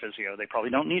as much physio. They probably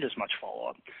don't need as much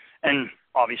follow-up. And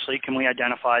obviously, can we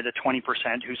identify the 20%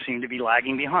 who seem to be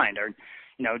lagging behind? Or,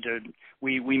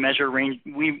 we measure range.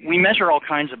 We measure all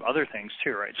kinds of other things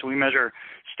too, right? So we measure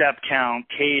step count,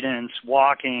 cadence,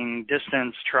 walking,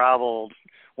 distance traveled,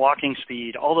 walking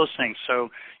speed, all those things. So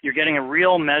you're getting a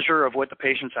real measure of what the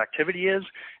patient's activity is,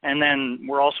 and then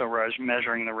we're also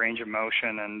measuring the range of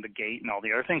motion and the gait and all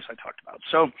the other things I talked about.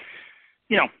 So,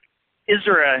 is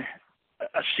there a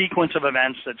sequence of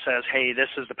events that says, hey, this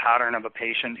is the pattern of a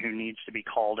patient who needs to be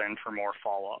called in for more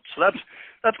follow-up? So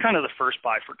that's kind of the first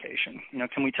bifurcation.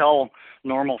 Can we tell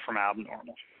normal from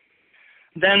abnormal?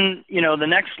 Then, the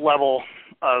next level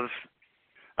of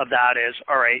that is,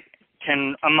 all right,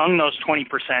 among those 20%,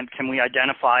 can we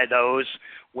identify those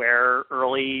where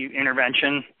early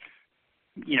intervention,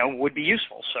 would be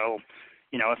useful? So,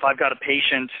 if I've got a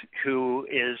patient who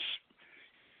is,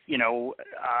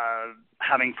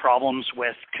 having problems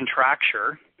with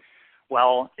contracture,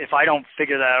 well, if I don't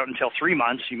figure that out until 3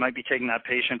 months, you might be taking that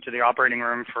patient to the operating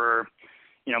room for,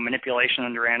 manipulation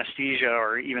under anesthesia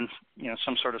or even,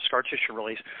 some sort of scar tissue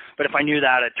release. But if I knew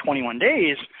that at 21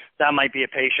 days, that might be a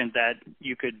patient that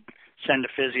you could send to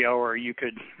physio, or you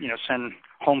could, send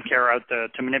home care out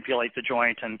to manipulate the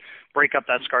joint and break up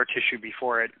that scar tissue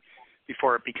before it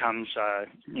becomes,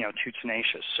 too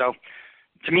tenacious. So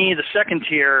to me, the second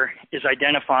tier is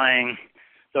identifying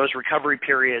those recovery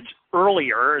periods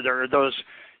earlier. There are those,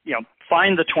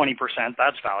 find the 20%,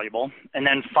 that's valuable, and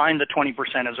then find the 20%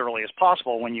 as early as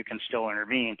possible when you can still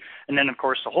intervene. And then, of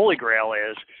course, the holy grail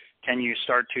is, can you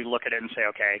start to look at it and say,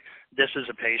 okay, this is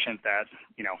a patient that,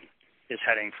 is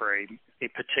heading for a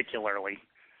particularly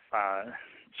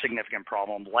significant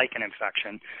problem like an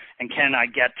infection, and can I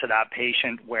get to that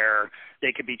patient where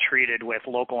they could be treated with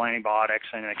local antibiotics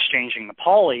and exchanging the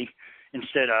poly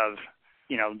instead of,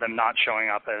 them not showing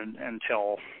up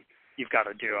until you've got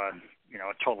to do a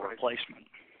total replacement.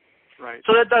 Right.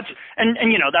 So that's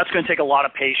going to take a lot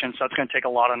of patience. That's going to take a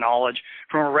lot of knowledge.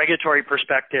 From a regulatory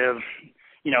perspective,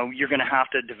 you're going to have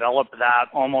to develop that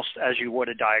almost as you would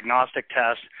a diagnostic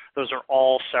test. Those are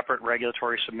all separate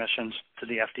regulatory submissions to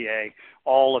the FDA,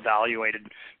 all evaluated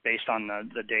based on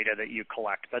the data that you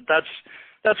collect. But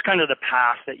that's kind of the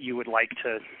path that you would like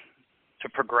to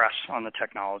progress on the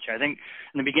technology. I think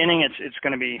in the beginning it's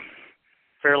going to be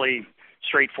fairly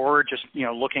straightforward, just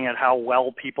looking at how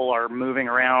well people are moving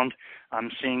around,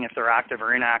 seeing if they're active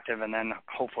or inactive, and then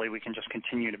hopefully we can just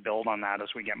continue to build on that as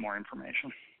we get more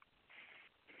information.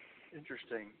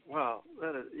 Interesting. Wow.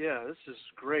 This is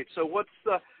great. So what's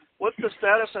the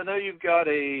status? I know you've got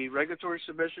a regulatory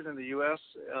submission in the U.S.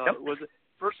 Yep. Was it,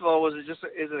 first of all, is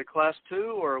it a Class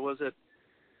 2 or was it?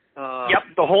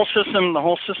 Yep. The whole system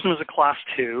is a Class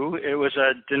 2. It was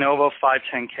a de novo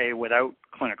 510K without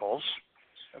clinicals.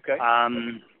 Okay.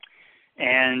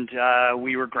 And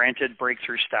we were granted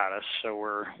breakthrough status, so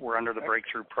we're under the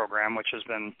breakthrough program, which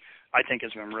I think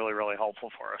has been really, really helpful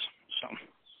for us. So.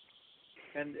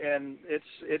 And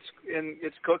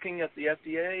it's cooking at the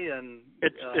FDA, and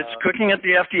it's cooking at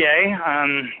the FDA.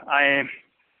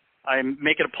 I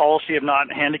make it a policy of not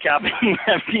handicapping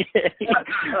the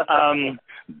FDA,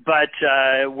 but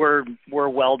we're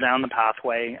well down the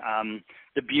pathway.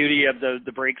 The beauty of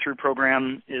the breakthrough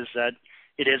program is that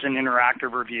it is an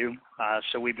interactive review,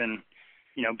 so we've been,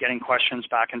 getting questions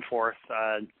back and forth.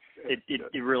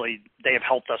 It really, they have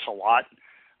helped us a lot.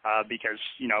 Because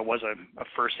it was a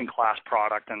first-in-class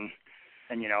product, and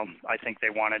I think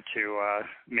they wanted to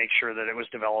make sure that it was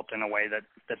developed in a way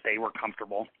that they were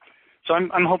comfortable. So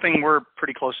I'm hoping we're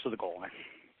pretty close to the goal line.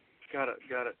 Got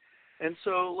it. And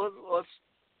so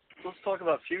let's talk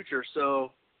about future.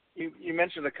 So you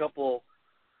mentioned a couple,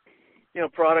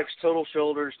 products, total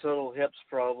shoulders, total hips,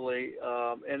 probably,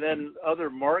 and then other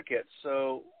markets.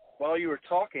 So while you were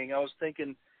talking, I was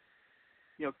thinking,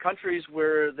 countries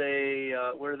where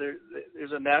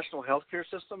there's a national healthcare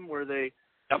system where they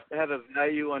have a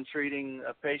value on treating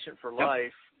a patient for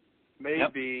life may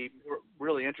be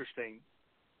really interesting.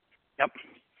 Yep.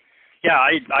 Yeah,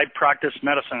 I practice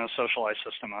medicine in a socialized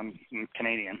system. I'm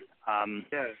Canadian.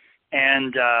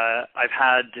 And I've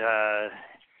had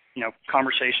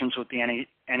conversations with the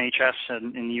NHS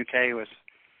in the UK with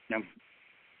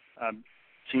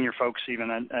senior folks even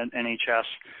at NHS.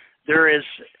 There is.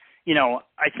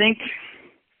 I think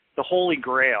the holy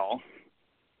grail,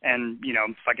 and,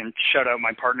 if I can shout out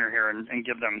my partner here and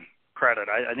give them credit,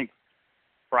 I think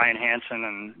Brian Hansen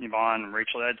and Yvonne and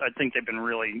Rachel, I think they've been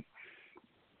really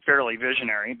fairly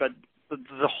visionary. But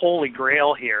the holy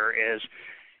grail here is,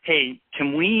 hey,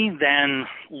 can we then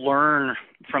learn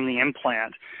from the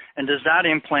implant? And does that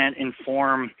implant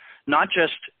inform not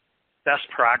just best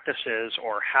practices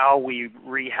or how we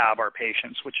rehab our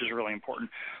patients, which is really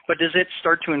important, but does it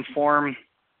start to inform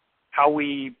how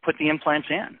we put the implants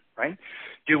in, right?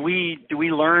 Do we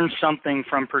learn something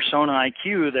from Persona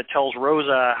IQ that tells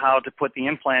Rosa how to put the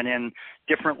implant in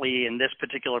differently in this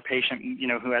particular patient,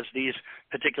 who has these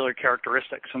particular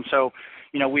characteristics? And so,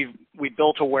 we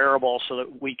built a wearable so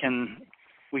that we can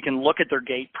look at their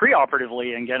gait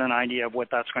preoperatively and get an idea of what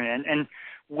that's going to, and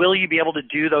will you be able to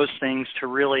do those things to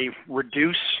really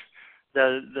reduce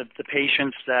the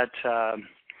patients that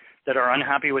are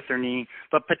unhappy with their knee,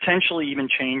 but potentially even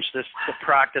change the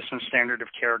practice and standard of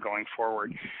care going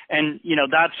forward? And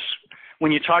that's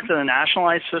when you talk to the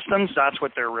nationalized systems, that's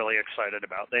what they're really excited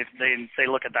about. They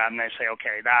look at that and they say,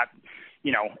 okay, that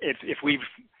if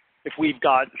we've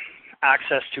got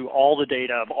access to all the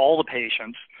data of all the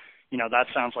patients, that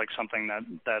sounds like something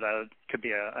that could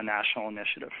be a national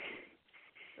initiative.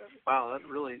 Wow,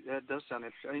 that does sound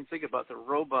interesting. I didn't think about the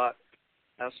robot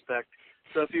aspect.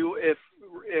 So if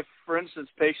for instance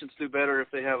patients do better if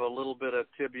they have a little bit of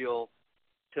tibial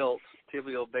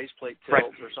base plate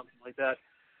tilt, or something like that,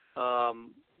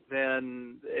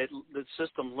 then the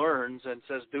system learns and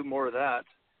says do more of that,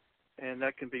 and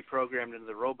that can be programmed into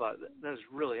the robot. That is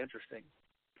really interesting.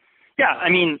 Yeah, I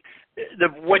mean,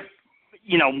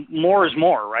 more is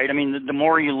more, right? I mean, the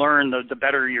more you learn, the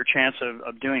better your chance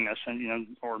of doing this, and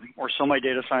or so my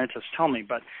data scientists tell me.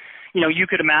 But you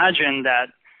could imagine that,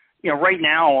 right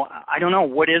now, I don't know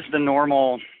what is the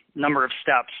normal number of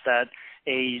steps that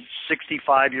a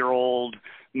 65-year-old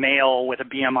male with a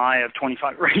BMI of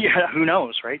 25, right? Yeah, who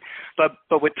knows, right? But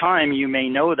with time, you may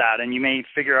know that, and you may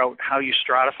figure out how you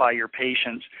stratify your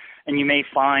patients, and you may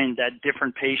find that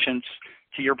different patients.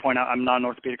 To your point, I'm not an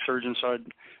orthopedic surgeon, so I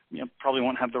probably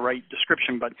won't have the right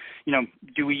description, but,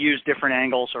 do we use different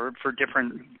angles or for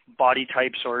different body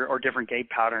types or different gait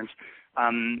patterns?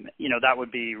 That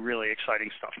would be really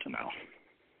exciting stuff to know.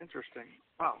 Interesting.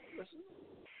 Wow. This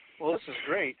is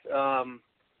great.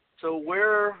 So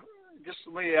just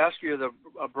let me ask you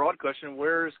a broad question.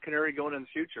 Where is Canary going in the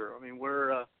future? I mean,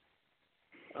 where...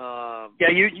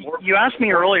 you asked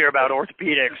me earlier about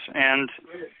orthopedics and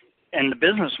the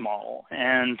business model,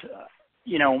 and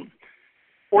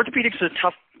orthopedics is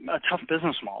a tough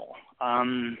business model.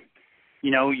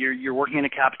 You're working in a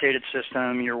capitated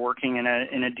system, you're working in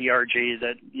a DRG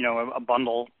that a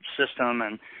bundle system,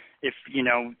 and if you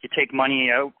take money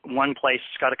out one place,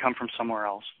 it's got to come from somewhere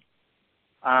else.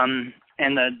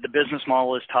 And the business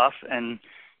model is tough, and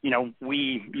you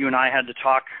and I had to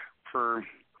talk for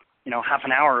half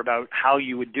an hour about how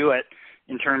you would do it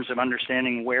in terms of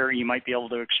understanding where you might be able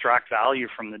to extract value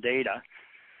from the data.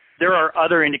 There are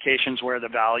other indications where the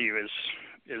value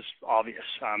is obvious.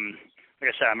 Like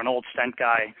I said, I'm an old stent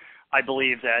guy. I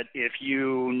believe that if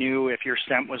you knew if your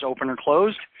stent was open or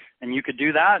closed and you could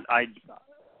do that, I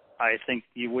think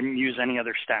you wouldn't use any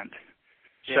other stent.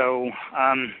 Yeah. So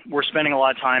we're spending a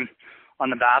lot of time on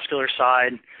the vascular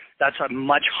side. That's a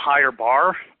much higher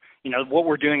bar. What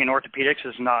we're doing in orthopedics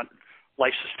is not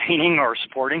life-sustaining or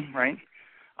supporting, right?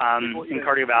 In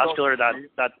cardiovascular,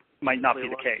 that might not be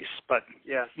the case, but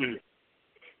yeah.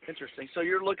 Interesting. So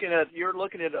you're looking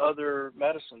at other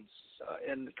medicines,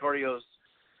 and cardio's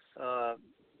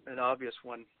an obvious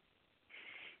one.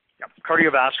 Yeah,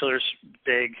 cardiovascular's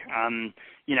big.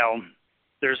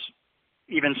 There's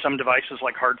even some devices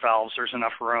like heart valves. There's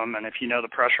enough room, and if you know the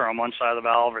pressure on one side of the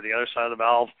valve or the other side of the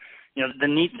valve, the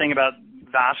neat thing about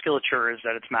vasculature is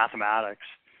that it's mathematics.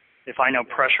 If I know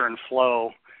pressure and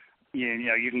flow,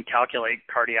 you can calculate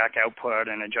cardiac output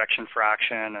and ejection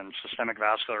fraction and systemic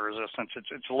vascular resistance.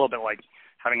 It's a little bit like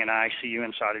having an ICU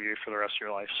inside of you for the rest of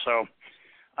your life. So,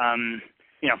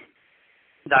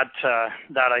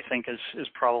 that I think is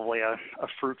probably a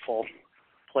fruitful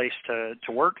place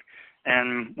to work.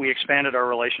 And we expanded our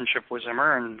relationship with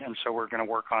Zimmer, and so we're going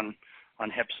to work on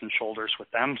hips and shoulders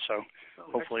with them. So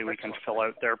hopefully we can fill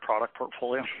out their product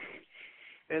portfolio.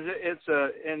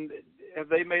 And have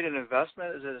they made an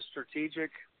investment? Is it a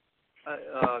strategic?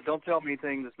 Don't tell me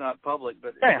anything that's not public,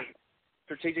 but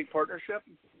strategic partnership.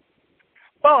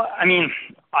 Well, I mean,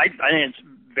 I think it's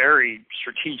very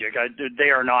strategic. They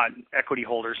are not equity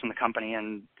holders in the company,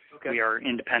 and we are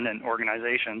independent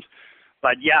organizations.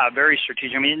 But yeah, very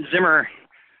strategic. I mean, Zimmer,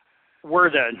 we're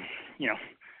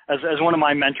as one of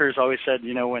my mentors always said,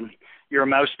 when you're a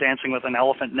mouse dancing with an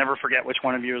elephant, never forget which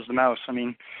one of you is the mouse. I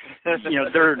mean, they're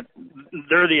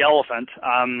the elephant.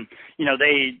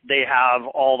 They have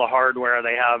all the hardware.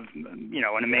 They have,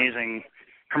 an amazing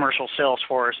commercial sales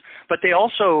force, but they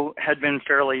also had been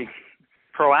fairly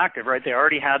proactive, right? They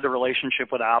already had the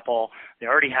relationship with Apple. They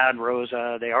already had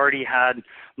ROSA. They already had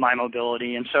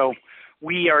MyMobility. And so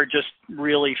we are just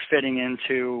really fitting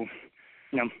into,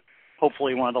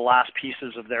 hopefully one of the last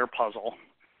pieces of their puzzle.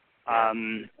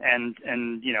 And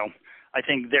I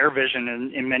think their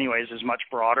vision in many ways is much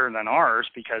broader than ours,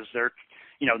 because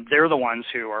they're the ones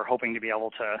who are hoping to be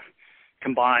able to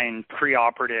combine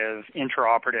preoperative,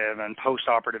 intraoperative, and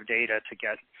postoperative data to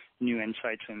get new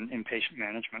insights in patient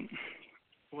management.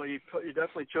 Well, you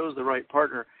definitely chose the right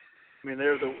partner. I mean,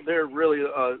 they're really.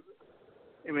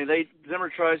 Zimmer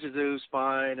tries to do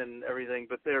spine and everything,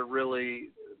 but they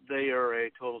are a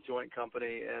total joint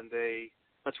company, and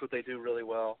that's what they do really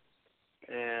well.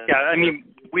 And yeah, I mean,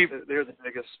 they're the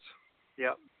biggest.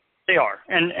 Yeah, they are,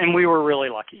 and we were really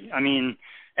lucky. I mean,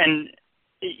 and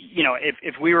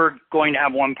if we were going to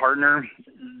have one partner,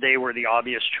 they were the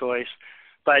obvious choice.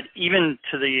 But even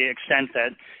to the extent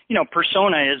that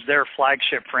Persona is their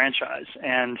flagship franchise,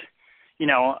 and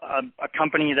a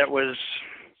company that was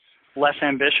less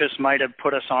ambitious might have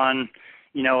put us on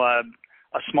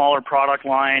a smaller product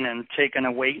line and taken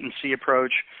a wait and see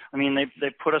approach. I mean, they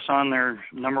put us on their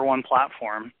number one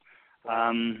platform.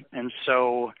 And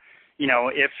so,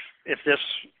 if this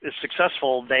is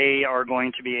successful, they are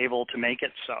going to be able to make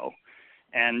it so.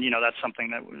 And, that's something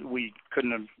that we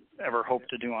couldn't have ever hoped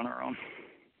to do on our own.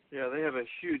 Yeah, they have a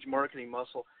huge marketing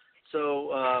muscle.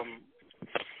 So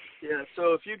Yeah.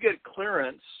 So if you get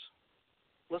clearance,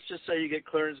 let's just say you get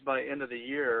clearance by end of the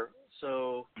year.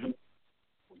 So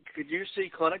could you see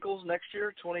clinicals next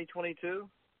year, 2022?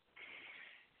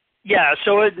 Yeah,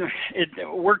 so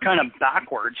we're kind of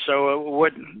backwards. So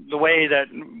the way that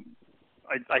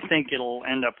I think it'll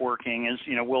end up working is,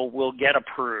 we'll get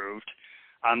approved.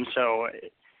 So,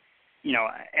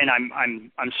 and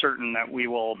I'm certain that we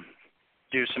will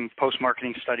do some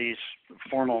post-marketing studies,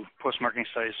 formal post-marketing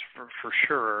studies for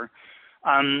sure.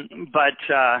 But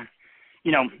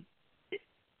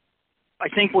I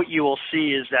think what you will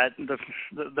see is that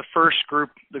the first group,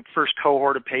 the first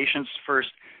cohort of patients,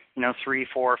 3,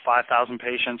 4, 5,000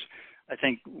 patients, I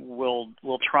think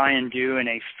we'll try and do in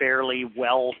a fairly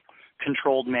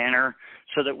well-controlled manner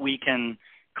so that we can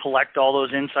collect all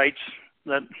those insights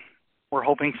that we're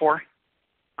hoping for.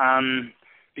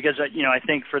 Because, I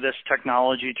think for this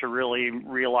technology to really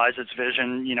realize its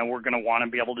vision, we're going to want to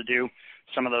be able to do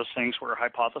some of those things we're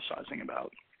hypothesizing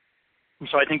about. And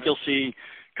so I think you'll see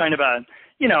kind of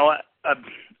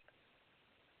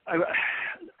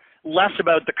less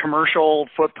about the commercial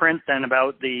footprint than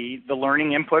about the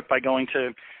learning input by going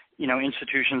to,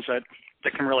 institutions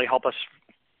that can really help us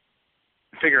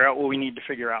figure out what we need to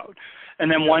figure out. And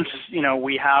then once,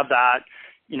 we have that,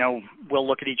 we'll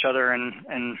look at each other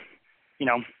and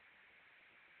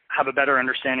have a better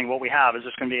understanding of what we have. Is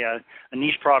this going to be a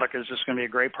niche product? Is this going to be a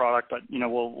great product? But,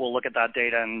 we'll look at that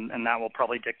data and that will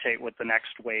probably dictate what the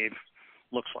next wave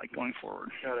looks like going forward.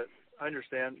 Got it. I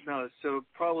understand. No, so it'll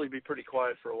probably be pretty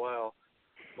quiet for a while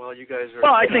you guys are.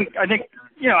 Well, I think I think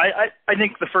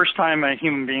the first time a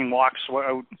human being walks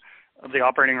out of the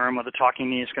operating room with a talking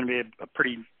knee is going to be a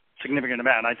pretty significant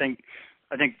event. I think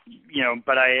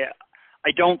but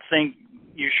I don't think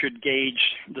you should gauge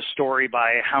the story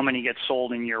by how many get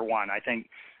sold in year one. I think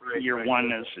year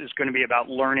one is going to be about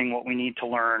learning what we need to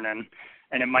learn, and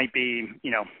it might be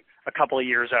a couple of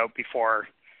years out before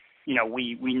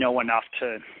we know enough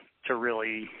to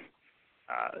really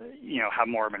have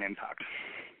more of an impact.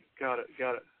 Got it.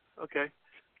 Okay.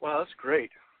 Wow, that's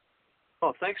great.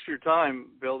 Well, thanks for your time,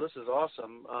 Bill. This is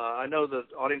awesome. I know the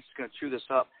audience is going to chew this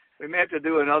up. We may have to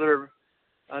do another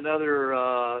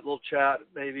little chat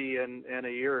maybe in a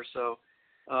year or so.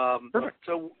 Perfect.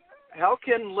 So how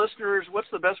can listeners, what's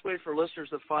the best way for listeners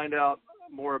to find out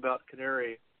more about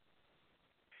Canary?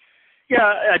 Yeah,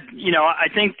 I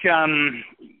think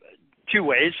two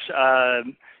ways.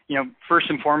 First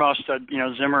and foremost,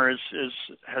 Zimmer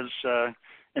has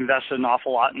invested an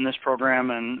awful lot in this program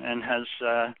and has,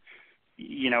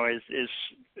 is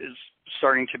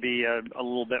starting to be a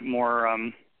little bit more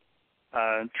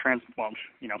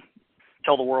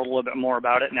tell the world a little bit more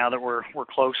about it now that we're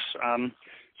close.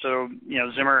 So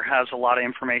Zimmer has a lot of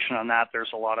information on that.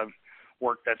 There's a lot of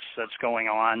work that's going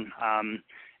on.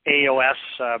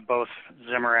 AAOS, both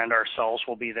Zimmer and ourselves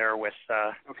will be there with,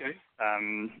 that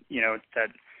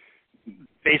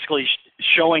basically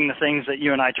showing the things that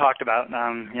you and I talked about,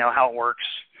 how it works,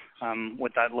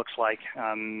 what that looks like,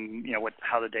 how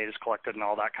the data is collected and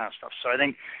all that kind of stuff. So I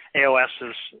think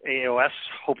AAOS,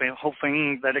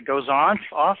 hoping that it goes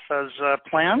off as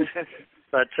planned,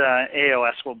 but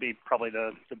AAOS will be probably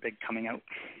the big coming out.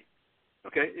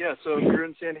 Okay, yeah, so if you're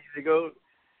in San Diego,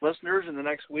 listeners, in the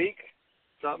next week,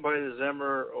 stop by the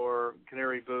Zimmer or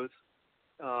Canary booth,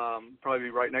 probably be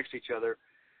right next to each other.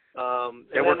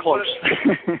 Yeah, we're close.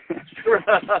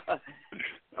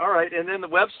 All right, and then the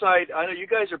website. I know you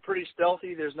guys are pretty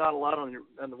stealthy. There's not a lot on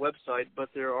the website, but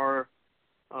there are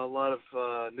a lot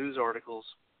of news articles.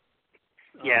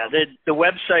 Yeah, the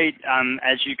website,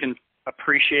 as you can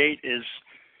appreciate,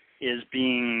 is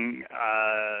being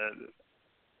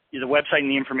the website and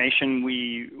the information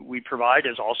we provide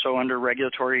is also under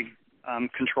regulatory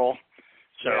control.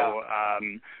 So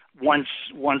once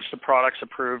the product's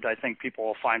approved, I think people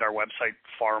will find our website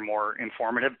far more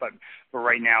informative. But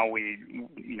right now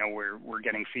we're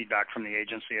getting feedback from the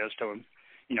agency as to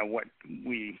what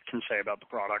we can say about the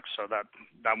product. So that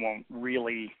won't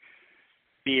really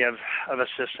be of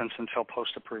assistance until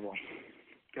post approval.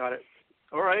 Got it.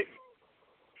 All right.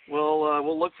 Well,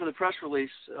 we'll look for the press release.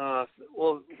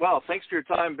 Wow, thanks for your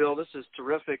time, Bill. This is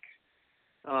terrific.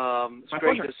 It's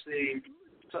great to see.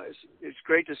 It's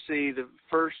great to see the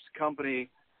first company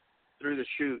through the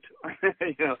chute.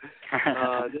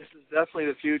 This is definitely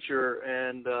the future,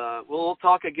 and we'll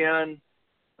talk again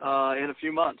in a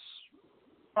few months.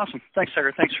 Awesome. Thanks,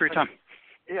 Tiger. Thanks for your time.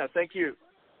 Yeah, thank you.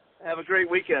 Have a great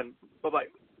weekend. Bye-bye.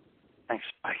 Thanks.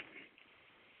 Bye.